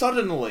that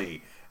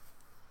suddenly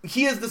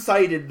he has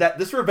decided that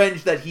this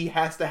revenge that he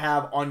has to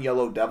have on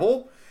Yellow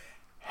Devil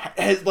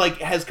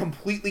has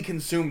completely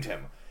consumed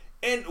him.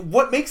 And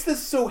what makes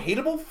this so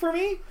hateable for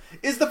me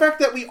is the fact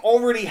that we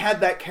already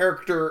had that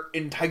character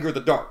in Tiger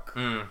the Dark.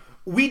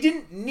 We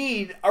didn't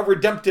need a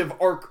redemptive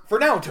arc for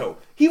Naoto.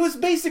 He was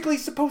basically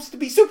supposed to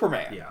be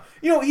Superman.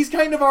 Yeah. He's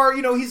kind of our,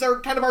 he's our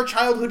kind of our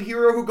childhood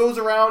hero who goes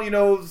around,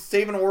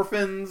 saving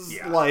orphans,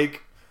 fighting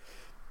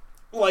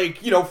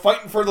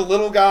for the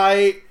little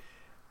guy.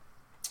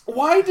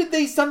 why did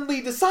they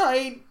suddenly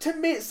decide to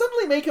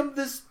suddenly make him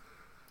this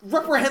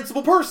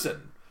reprehensible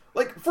person?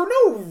 Like, for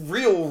no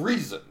real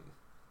reason.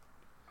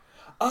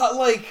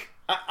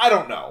 I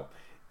don't know.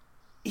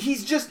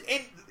 He's just...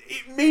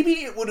 maybe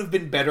it would have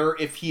been better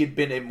if he had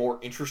been a more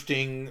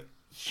interesting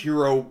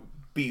hero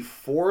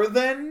before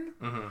then.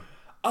 Mm-hmm.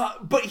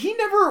 But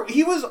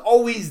he was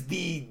always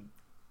the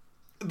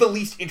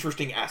least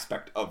interesting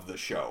aspect of the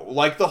show.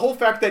 Like, the whole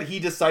fact that he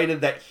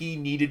decided that he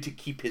needed to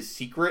keep his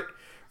secret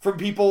from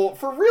people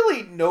for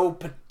really no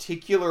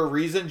particular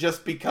reason,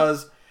 just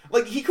because,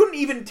 like, he couldn't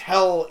even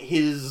tell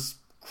his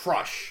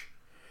crush,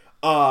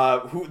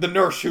 the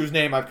nurse whose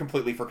name I've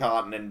completely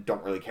forgotten and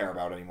don't really care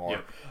about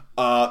anymore.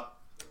 Yep.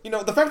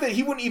 The fact that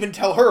he wouldn't even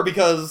tell her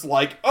because,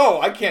 like, oh,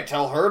 I can't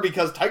tell her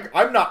because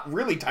I'm not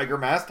really Tiger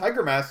Mask.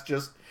 Tiger Mask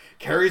just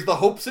carries the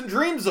hopes and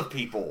dreams of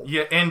people.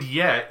 Yeah, and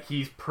yet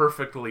he's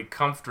perfectly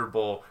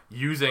comfortable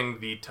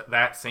using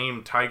that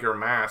same Tiger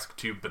Mask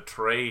to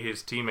betray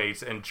his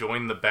teammates and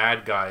join the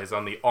bad guys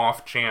on the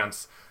off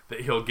chance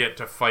that he'll get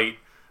to fight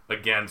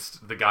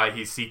against the guy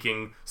he's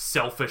seeking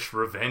selfish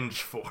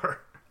revenge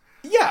for.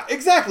 Yeah,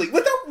 exactly.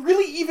 Without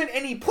really even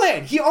any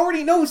plan. He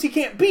already knows he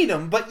can't beat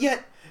him, but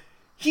yet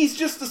he's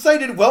just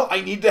decided, well,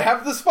 I need to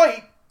have this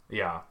fight.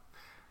 Yeah.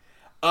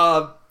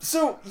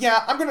 So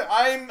yeah,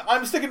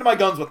 I'm sticking to my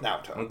guns with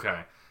Naoto.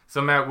 Okay.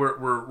 So Matt,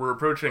 we're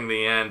approaching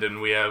the end,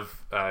 and we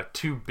have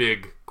two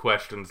big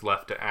questions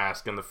left to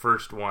ask. And the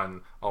first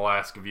one I'll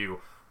ask of you: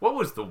 what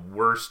was the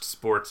worst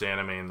sports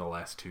anime in the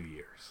last 2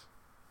 years?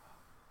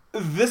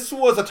 This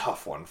was a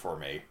tough one for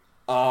me.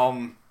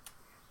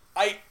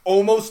 I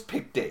almost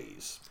picked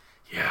Days.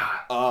 Yeah,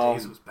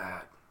 Days was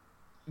bad.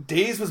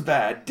 Days was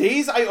bad.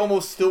 Days I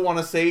almost still want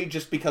to say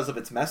just because of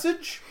its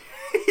message.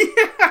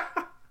 Yeah.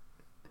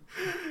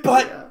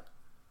 But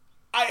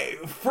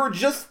for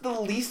just the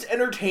least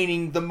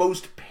entertaining, the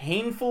most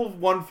painful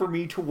one for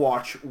me to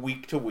watch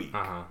week to week,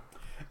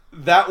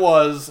 that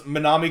was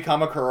Minami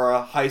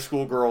Kamakura High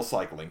School Girls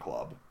Cycling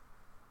Club.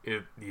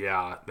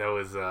 That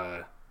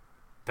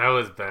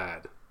was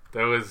bad.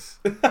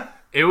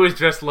 It was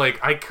just like,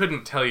 I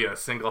couldn't tell you a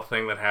single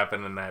thing that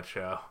happened in that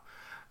show.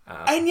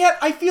 And yet,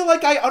 I feel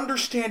like I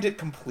understand it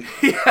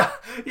completely. Yeah,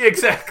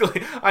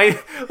 exactly.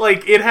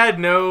 It had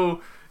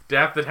no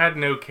depth, it had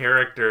no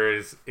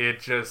characters,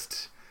 it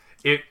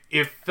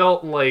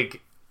felt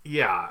like,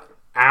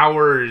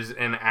 hours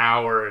and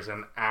hours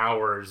and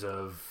hours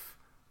of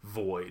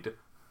void.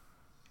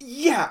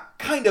 Yeah,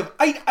 kind of.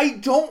 I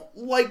don't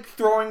like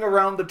throwing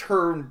around the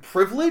term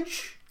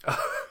privilege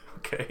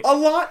okay. a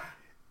lot.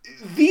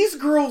 These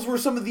girls were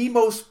some of the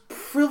most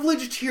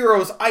privileged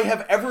heroes I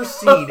have ever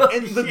seen,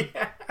 and the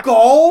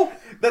gall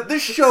that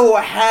this show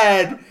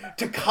had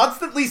to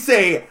constantly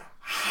say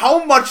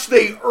how much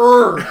they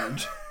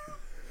earned,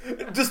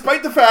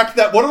 despite the fact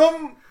that one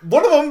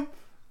of them,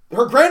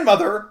 her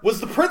grandmother,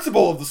 was the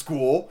principal of the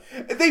school.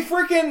 They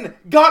freaking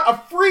got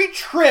a free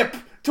trip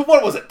to,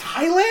 what was it,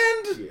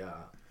 Thailand? Yeah.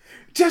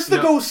 Just to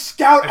go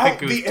scout out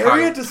the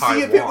area to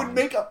see if it would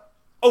make a...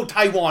 Oh,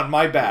 Taiwan,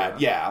 my bad,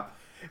 yeah.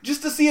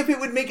 Just to see if it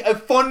would make a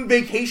fun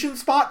vacation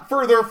spot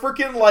for their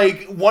freaking,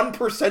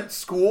 1%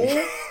 school.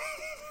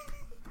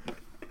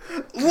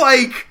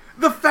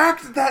 The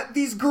fact that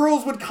these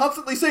girls would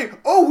constantly say,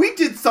 oh, we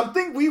did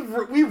something, we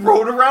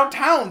rode around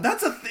town.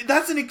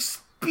 That's an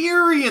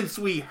experience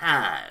we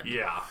had.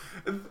 Yeah.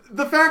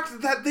 The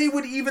fact that they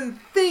would even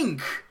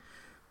think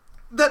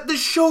that the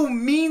show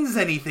means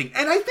anything.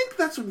 And I think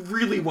that's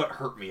really what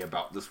hurt me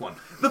about this one.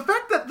 The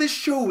fact that this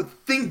show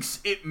thinks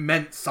it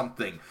meant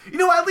something.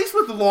 At least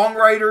with Long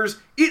Riders,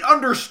 it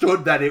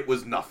understood that it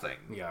was nothing.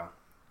 Yeah.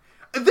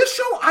 This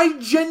show, I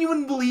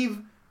genuinely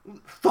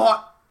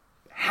thought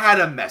had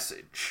a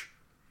message.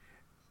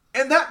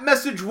 And that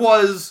message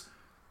was,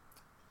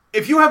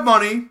 if you have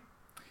money,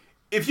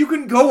 if you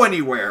can go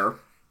anywhere,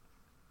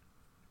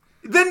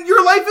 then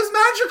your life is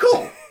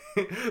magical.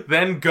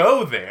 Then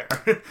go there.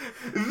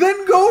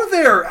 Then go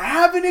there.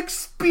 Have an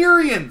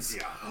experience.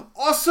 Yeah.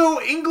 Also,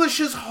 English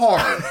is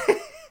hard.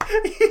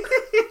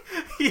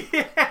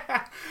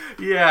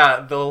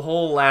 Yeah, the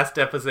whole last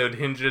episode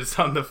hinges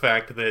on the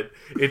fact that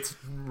it's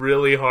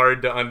really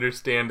hard to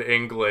understand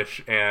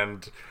English,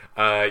 and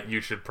you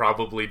should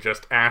probably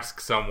just ask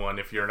someone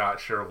if you're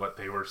not sure what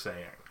they were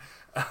saying.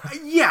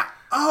 Yeah.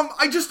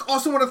 I just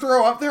also want to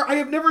throw out there, I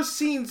have never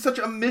seen such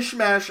a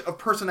mishmash of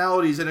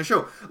personalities in a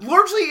show.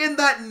 Largely in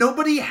that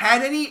nobody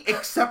had any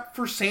except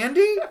for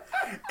Sandy,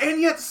 and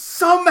yet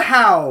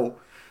somehow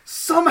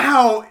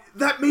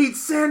that made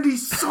Sandy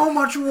so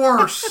much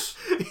worse.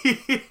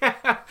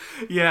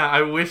 Yeah,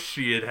 I wish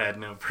she had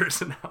no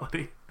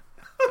personality.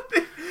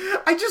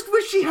 I just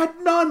wish she had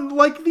none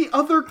like the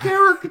other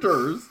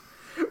characters.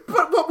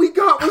 But what we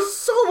got was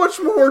so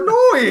much more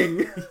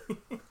annoying.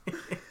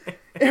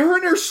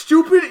 Erin, her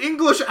stupid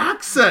English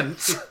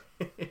accent.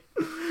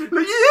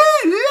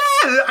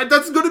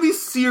 That's going to be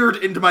seared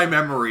into my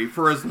memory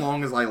for as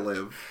long as I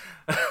live.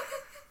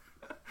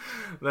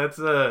 That's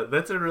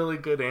a really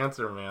good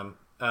answer, man.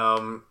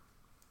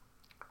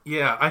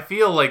 Yeah, I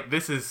feel like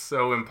this is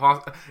so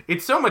impossible.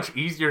 It's so much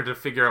easier to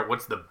figure out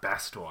what's the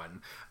best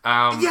one.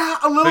 Yeah,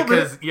 a little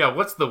because, bit. yeah,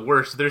 what's the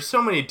worst? There's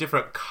so many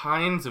different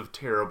kinds of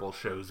terrible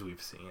shows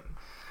we've seen.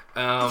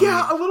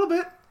 Yeah, a little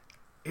bit.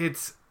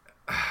 It's...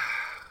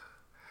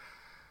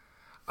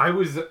 I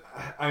was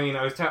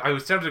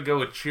tempted to go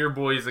with Cheer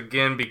Boys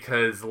again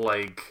because,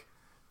 like,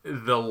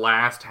 the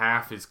last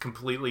half is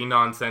completely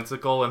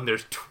nonsensical and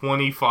there's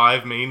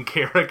 25 main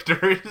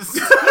characters.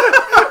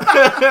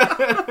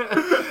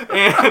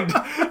 And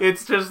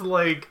it's just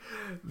like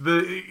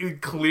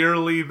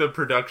clearly the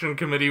production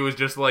committee was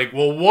just like,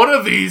 well, one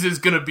of these is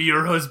gonna be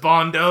your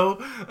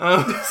husbando,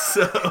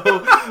 so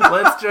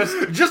let's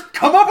just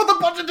come up with a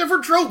bunch of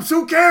different tropes.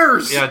 Who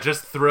cares? Yeah,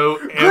 just throw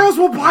girls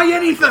will buy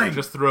anything.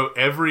 Just throw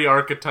every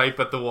archetype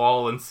at the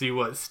wall and see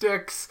what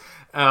sticks.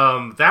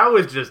 That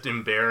was just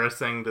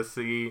embarrassing to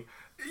see.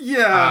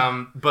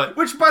 Yeah, but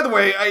which, by the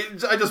way, I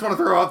just want to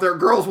throw out there: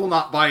 girls will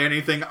not buy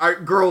anything.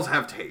 Girls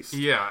have taste.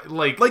 Yeah,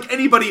 like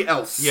anybody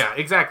else. Yeah,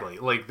 exactly.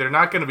 Like, they're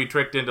not going to be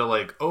tricked into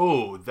like,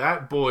 oh,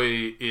 that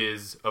boy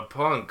is a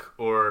punk,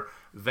 or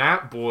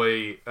that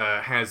boy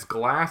has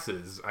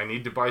glasses. I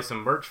need to buy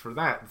some merch for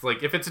that. It's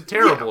like, if it's a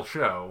terrible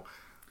show,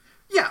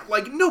 yeah,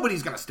 like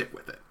nobody's going to stick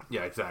with it.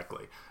 Yeah,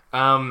 exactly.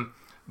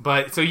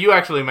 But so you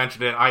actually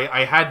mentioned it.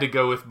 I had to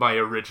go with my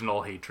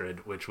original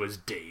hatred, which was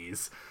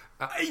Days.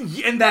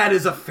 And that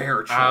is a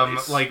fair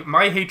choice. Like,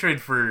 my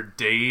hatred for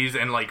Days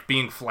and, like,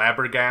 being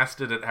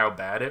flabbergasted at how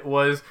bad it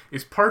was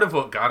is part of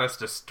what got us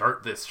to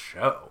start this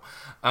show.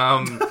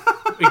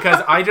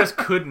 Because I just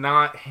could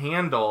not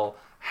handle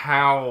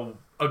how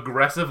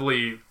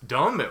aggressively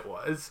dumb it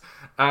was.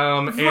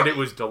 And it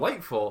was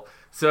delightful.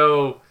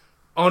 So,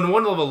 on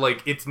one level,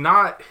 like, it's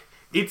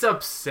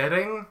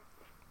upsetting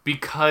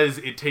because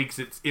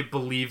it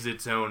believes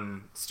its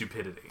own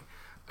stupidity.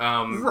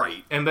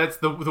 Right. And that's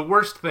the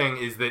worst thing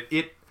is that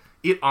it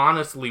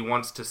honestly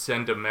wants to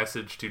send a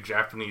message to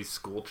Japanese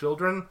school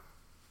children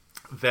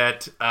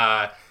that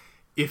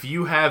if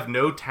you have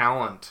no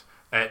talent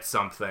at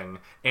something,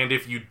 and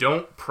if you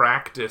don't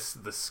practice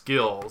the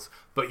skills,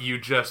 but you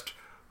just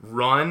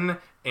run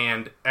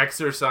and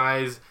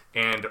exercise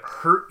and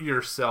hurt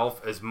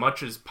yourself as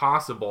much as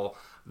possible,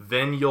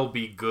 then you'll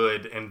be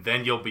good and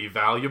then you'll be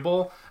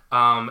valuable.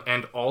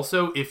 And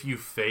also, if you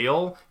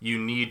fail, you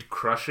need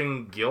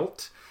crushing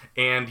guilt,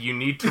 and you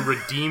need to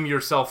redeem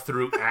yourself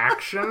through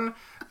action,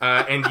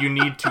 and you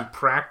need to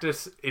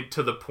practice it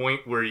to the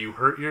point where you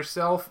hurt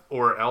yourself,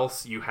 or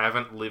else you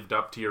haven't lived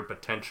up to your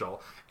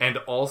potential. And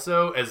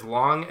also, as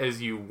long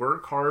as you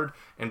work hard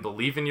and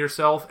believe in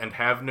yourself and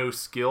have no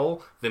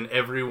skill, then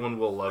everyone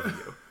will love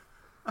you.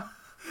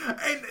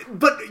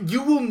 But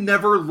you will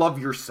never love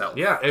yourself.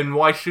 Yeah, and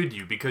why should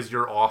you? Because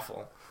you're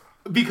awful.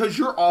 Because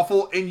you're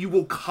awful, and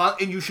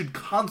you should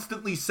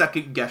constantly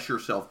second guess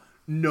yourself,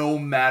 no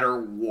matter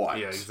what.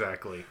 Yeah,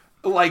 exactly.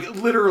 Like,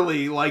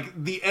 literally,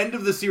 like, the end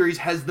of the series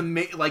has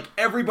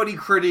everybody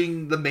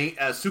crediting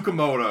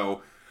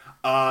Tsukamoto,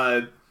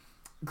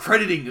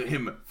 crediting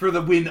him for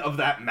the win of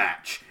that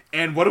match.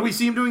 And what do we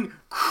see him doing?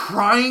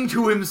 Crying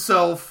to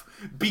himself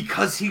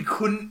because he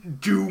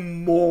couldn't do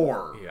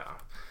more. Yeah.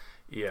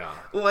 Yeah.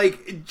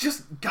 Like,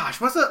 just,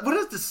 gosh, what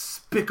a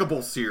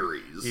despicable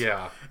series.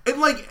 Yeah. And,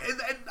 like,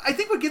 I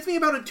think what gets me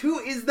about it,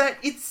 too, is that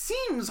it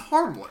seems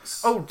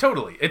harmless. Oh,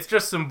 totally. It's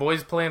just some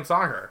boys playing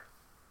soccer.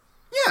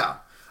 Yeah.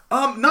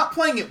 Not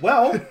playing it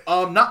well.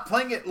 Not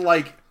playing it,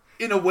 like,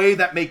 in a way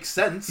that makes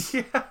sense.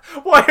 Yeah.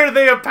 Why are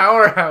they a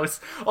powerhouse?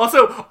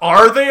 Also,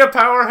 are they a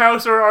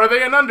powerhouse or are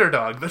they an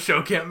underdog? The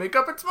show can't make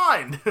up its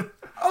mind.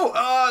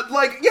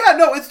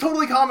 It's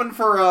totally common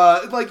for,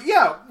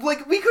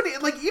 we could,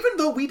 even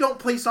though we don't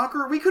play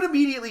soccer, we could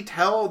immediately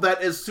tell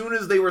that as soon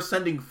as they were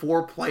sending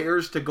 4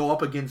 players to go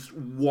up against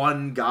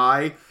one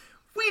guy,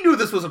 we knew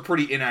this was a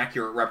pretty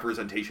inaccurate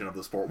representation of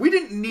the sport. We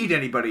didn't need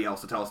anybody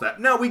else to tell us that.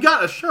 No, we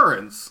got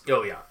assurance.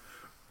 Oh, yeah.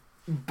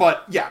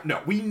 But, yeah,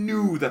 no, we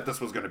knew that this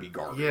was going to be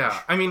garbage.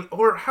 Yeah, I mean,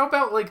 or how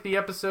about, like, the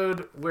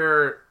episode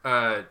where,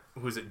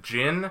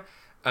 Jin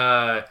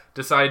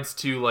decides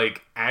to,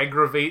 like,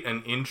 aggravate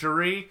an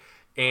injury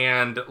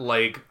and,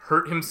 like,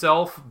 hurt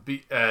himself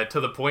to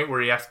the point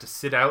where he has to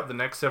sit out the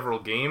next several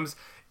games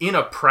in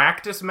a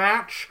practice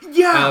match?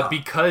 Yeah!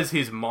 Because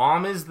his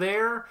mom is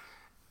there?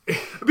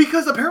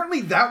 Because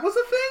apparently that was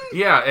a thing?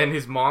 Yeah, and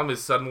his mom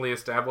is suddenly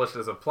established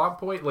as a plot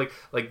point. Like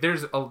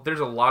there's a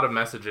lot of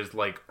messages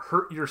like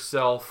hurt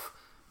yourself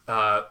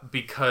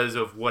because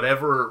of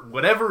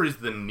whatever is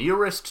the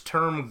nearest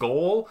term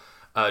goal.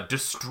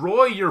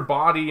 Destroy your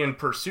body in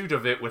pursuit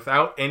of it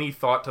without any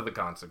thought to the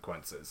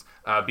consequences.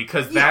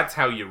 Because that's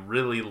how you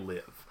really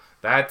live.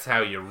 That's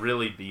how you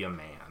really be a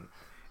man.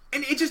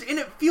 And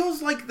it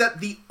feels like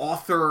that the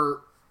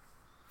author,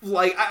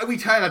 like, we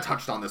kind of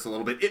touched on this a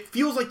little bit. It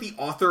feels like the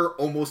author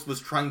almost was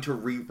trying to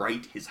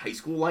rewrite his high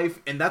school life,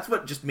 and that's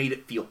what just made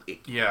it feel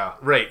icky. Yeah,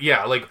 right.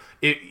 Yeah, like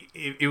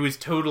it was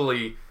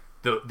totally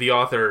the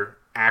author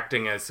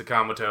acting as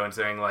Sakamoto and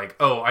saying like,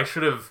 "Oh, I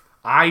should have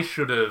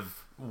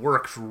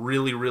worked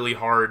really, really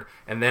hard,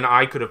 and then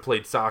I could have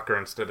played soccer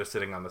instead of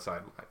sitting on the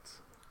sidelines."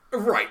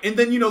 Right, and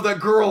then, that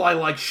girl I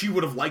like, she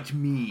would have liked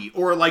me.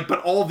 Or,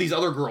 but all these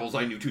other girls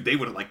I knew, too, they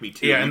would have liked me,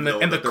 too. Yeah, and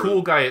the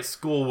cool guy at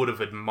school would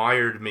have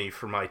admired me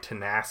for my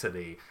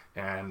tenacity.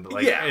 And,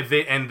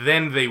 and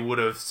then they would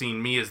have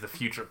seen me as the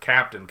future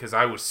captain, because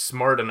I was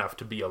smart enough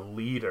to be a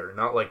leader,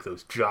 not like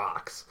those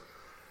jocks.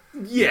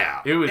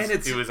 Yeah. It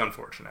was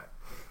unfortunate.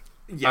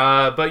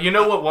 Yeah. But you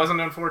know what wasn't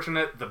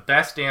unfortunate? The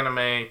best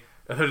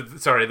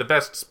the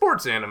best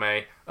sports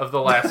anime of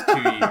the last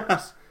 2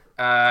 years.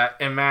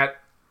 And Matt,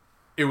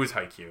 it was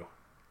Haikyuu.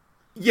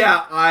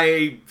 Yeah,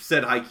 I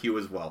said Haikyuu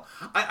as well.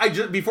 I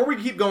just, before we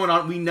keep going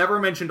on, we never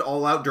mentioned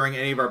All Out during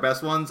any of our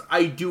best ones.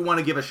 I do want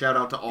to give a shout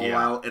out to All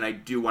Out, and I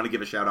do want to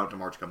give a shout out to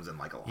March Comes In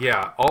Like a Lion.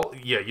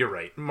 Yeah, you're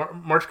right.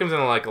 March Comes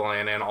In Like a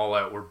Lion and All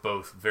Out were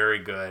both very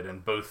good,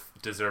 and both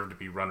deserve to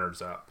be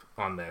runners up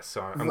on this.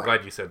 So I'm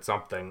glad you said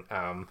something.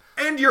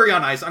 And Yuri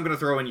on Ice. I'm going to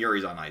throw in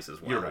Yuri's on Ice as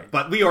well. You're right,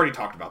 but we already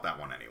talked about that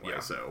one anyway. Yeah.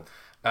 So,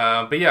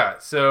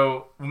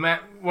 so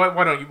Matt,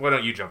 why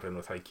don't you jump in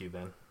with Haikyuu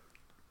then?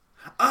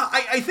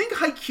 I think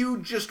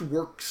Haikyuu just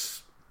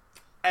works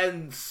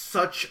at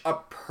such a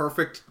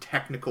perfect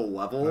technical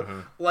level.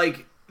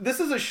 Mm-hmm.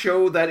 This is a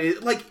show that is,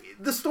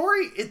 the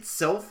story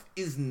itself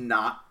is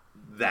not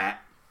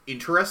that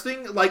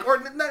interesting.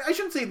 Or I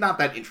shouldn't say not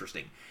that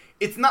interesting.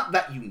 It's not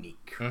that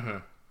unique.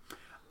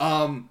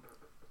 Mm-hmm.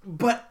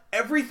 But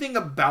everything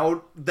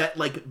about that,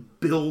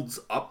 builds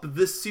up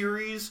this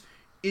series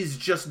is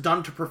just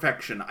done to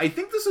perfection. I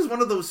think this is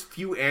one of those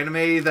few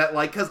anime that,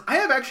 because I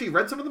have actually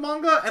read some of the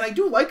manga, and I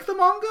do like the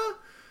manga.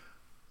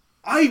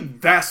 I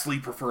vastly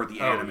prefer the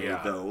anime,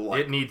 though.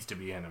 It needs to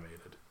be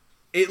animated.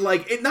 It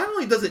not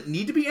only does it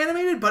need to be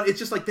animated, but it's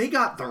just, they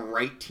got the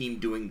right team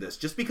doing this,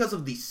 just because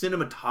of the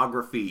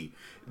cinematography,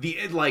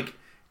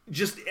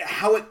 just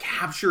how it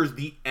captures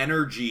the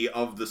energy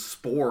of the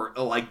sport,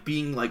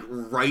 being,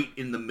 right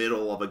in the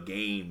middle of a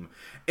game,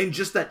 and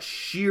just that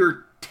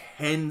sheer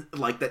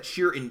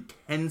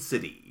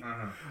intensity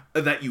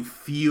that you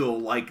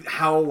feel,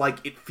 how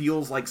it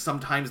feels like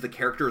sometimes the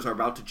characters are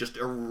about to just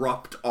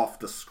erupt off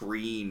the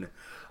screen,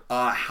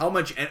 how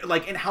much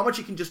and how much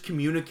it can just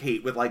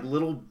communicate with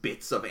little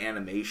bits of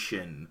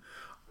animation.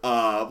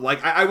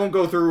 I won't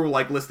go through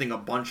listing a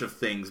bunch of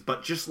things,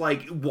 but just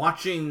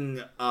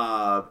watching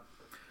oh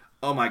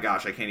my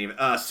gosh, I can't even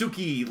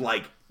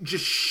Suki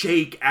just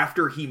shake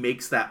after he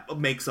makes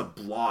a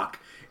block.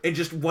 And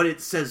just what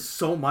it says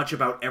so much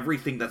about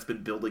everything that's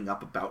been building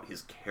up about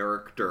his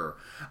character.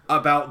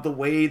 About the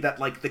way that,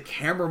 the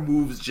camera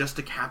moves just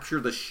to capture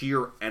the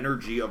sheer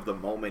energy of the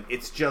moment.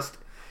 It's just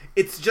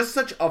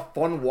such a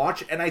fun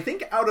watch. And I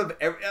think out of,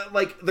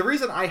 the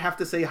reason I have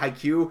to say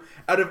Haikyuu,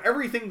 out of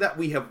everything that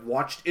we have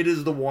watched, it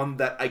is the one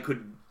that I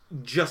could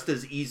just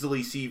as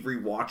easily see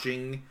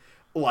rewatching,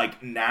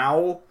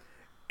 now.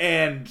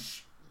 And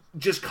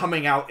just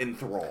coming out in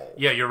thrall.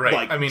 Yeah, you're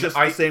right.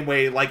 The same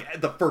way,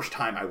 the first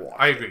time I watched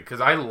I agree,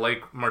 because I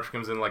like March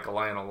Comes In Like a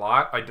Lion a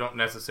lot. I don't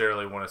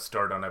necessarily want to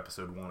start on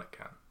episode 1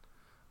 again.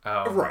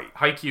 Right.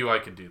 Haikyuu, I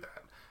could do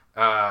that.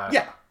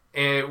 Yeah.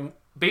 And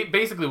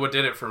basically what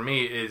did it for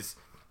me is,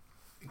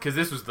 because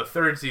this was the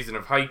third season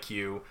of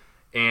Haikyuu,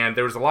 and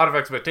there was a lot of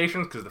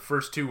expectations, because the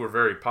first 2 were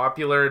very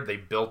popular. They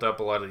built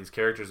up a lot of these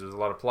characters. There was a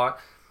lot of plot.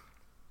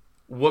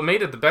 What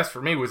made it the best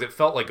for me was it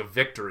felt like a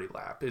victory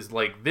lap. Is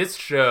this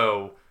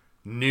show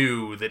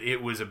knew that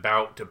it was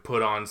about to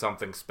put on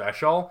something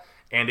special,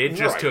 and it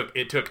just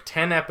took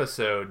 10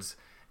 episodes,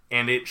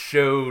 and it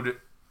showed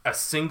a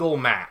single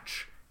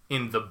match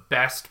in the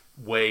best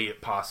way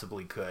it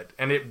possibly could,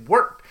 and it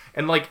worked.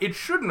 And it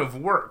shouldn't have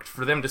worked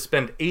for them to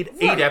spend eight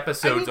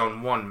episodes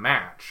on one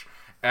match.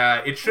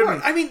 It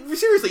shouldn't.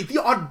 Seriously, the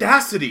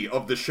audacity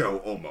of the show,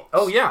 almost.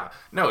 Oh yeah,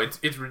 no,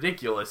 it's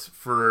ridiculous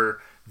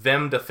for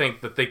them to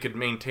think that they could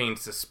maintain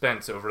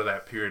suspense over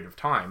that period of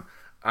time.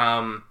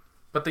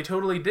 But they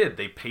totally did.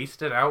 They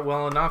paced it out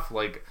well enough.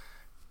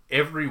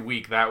 Every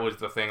week, that was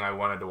the thing I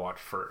wanted to watch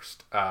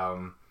first.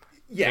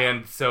 Yeah.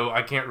 And so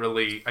I can't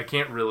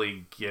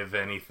really give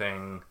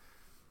anything,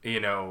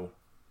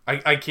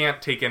 I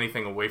can't take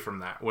anything away from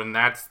that. When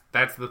that's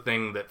the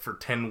thing that for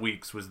 10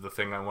 weeks was the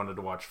thing I wanted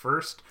to watch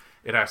first,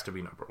 it has to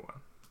be number 1.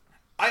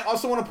 I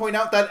also want to point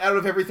out that out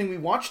of everything we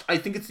watched, I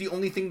think it's the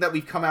only thing that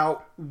we've come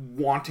out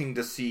wanting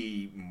to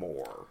see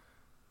more.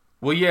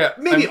 Well, yeah.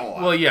 Maybe All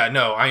Out. Well, yeah,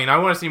 no. I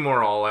want to see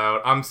more All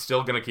Out. I'm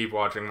still going to keep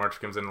watching March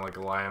Comes In Like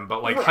a Lion,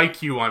 but,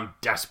 Haikyuu, I'm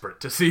desperate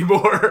to see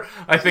more.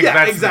 I think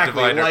that's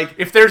exactly the divider.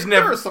 If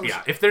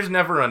there's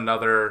never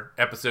another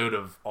episode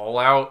of All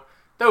Out,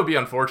 that would be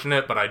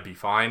unfortunate, but I'd be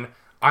fine.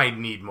 I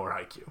need more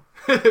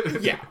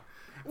Haikyuu. Yeah.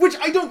 Which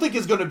I don't think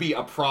is going to be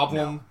a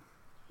problem,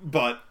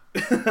 but...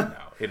 No,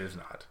 it is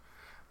not.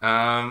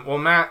 Well,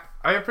 Matt,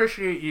 I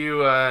appreciate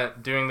you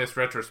doing this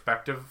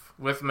retrospective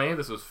with me.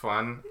 This was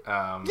fun.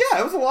 Yeah,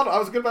 it was a lot. I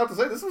was about to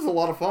say this was a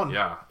lot of fun.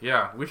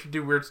 Yeah. We should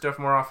do weird stuff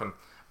more often.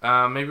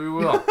 Maybe we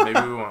will. Maybe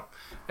we won't.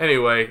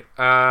 Anyway,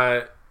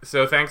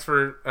 so thanks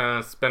for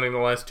spending the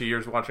last 2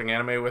 years watching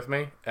anime with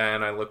me,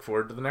 and I look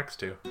forward to the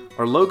next 2.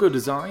 Our logo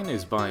design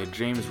is by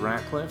James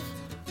Ratcliffe.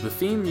 The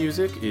theme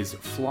music is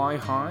Fly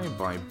High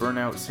by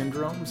Burnout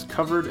Syndromes,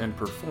 covered and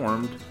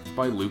performed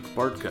by Luke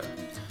Bartka.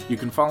 You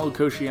can follow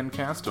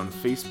KoshieNcast on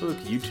Facebook,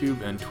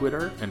 YouTube, and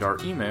Twitter, and our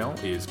email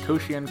is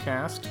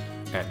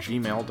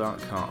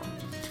koshiencast@gmail.com.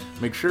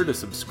 Make sure to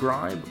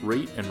subscribe,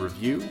 rate, and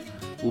review.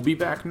 We'll be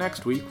back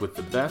next week with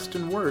the best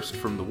and worst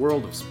from the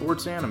world of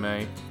sports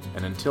anime,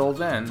 and until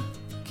then,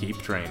 keep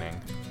training.